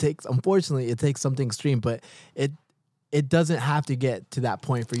 like unfortunately it takes something extreme, but it doesn't have to get to that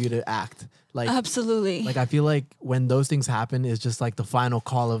point for you to act. Like, absolutely. Like I feel like when those things happen, it's just like the final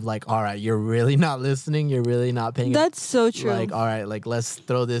call of like, all right, you're really not listening. You're really not paying. That's so true. Like, all right, like let's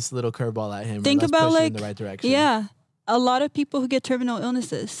throw this little curveball at him. Think about push like in the right direction. Yeah, a lot of people who get terminal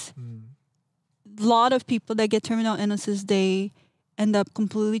illnesses. A lot of people that get terminal illnesses, they end up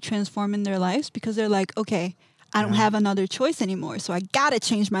completely transforming their lives, because they're like, okay, I don't have another choice anymore, so I gotta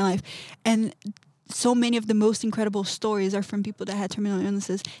change my life. And so many of the most incredible stories are from people that had terminal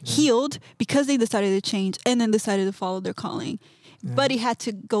illnesses, healed because they decided to change and then decided to follow their calling. But it had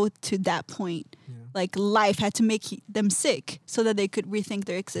to go to that point. Like life had to make them sick so that they could rethink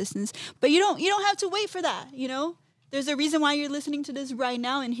their existence. But you don't have to wait for that, you know? There's a reason why you're listening to this right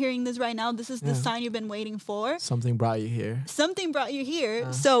now and hearing this right now. This is the sign you've been waiting for. Something brought you here. Something brought you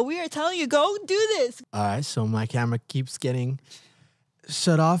here. So we are telling you, go do this. All right, so my camera keeps getting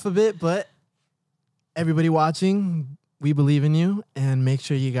shut off a bit, but everybody watching, we believe in you, and make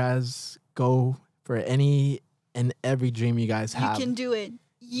sure you guys go for any and every dream you guys have. You can do it.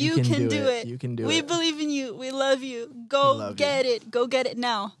 You can do it. You can do it. We believe in you. We love you. Love Get it. Go get it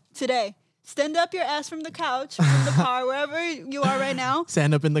now. Today. Stand up your ass from the couch, from the car, wherever you are right now.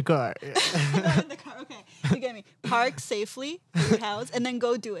 Stand up in the car. Not in the car. Okay. You get me. Park safely at your house and then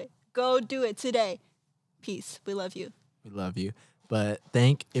go do it. Go do it today. Peace. We love you. We love you. But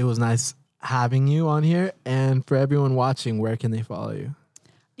it was nice having you on here. And for everyone watching, where can they follow you?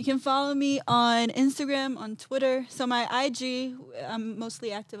 You can follow me on Instagram, on Twitter. So my IG, I'm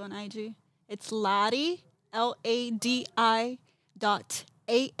mostly active on IG. It's Ladi, LADI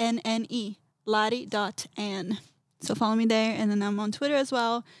 .ANNE, Ladi.Ann. So follow me there. And then I'm on Twitter as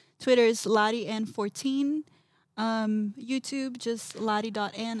well. Twitter is LadiAnn14. YouTube, just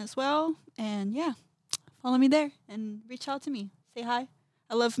Ladi.Ann as well. And yeah, follow me there and reach out to me. Say hi.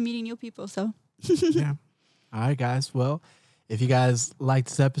 I love meeting new people, so. Yeah. All right, guys. Well, if you guys liked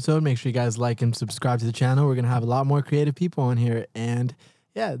this episode, make sure you guys like and subscribe to the channel. We're going to have a lot more creative people on here. And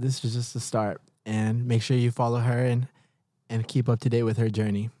yeah, this is just the start. And make sure you follow her and keep up to date with her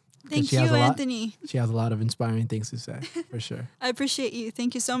journey. Thank you, Anthony. She has a lot of inspiring things to say, for sure. I appreciate you.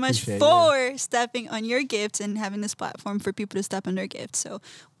 Thank you so much for stepping on your gifts and having this platform for people to step on their gifts. So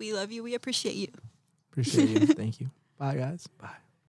we love you. We appreciate you. Appreciate you. Thank you. Bye, guys. Bye.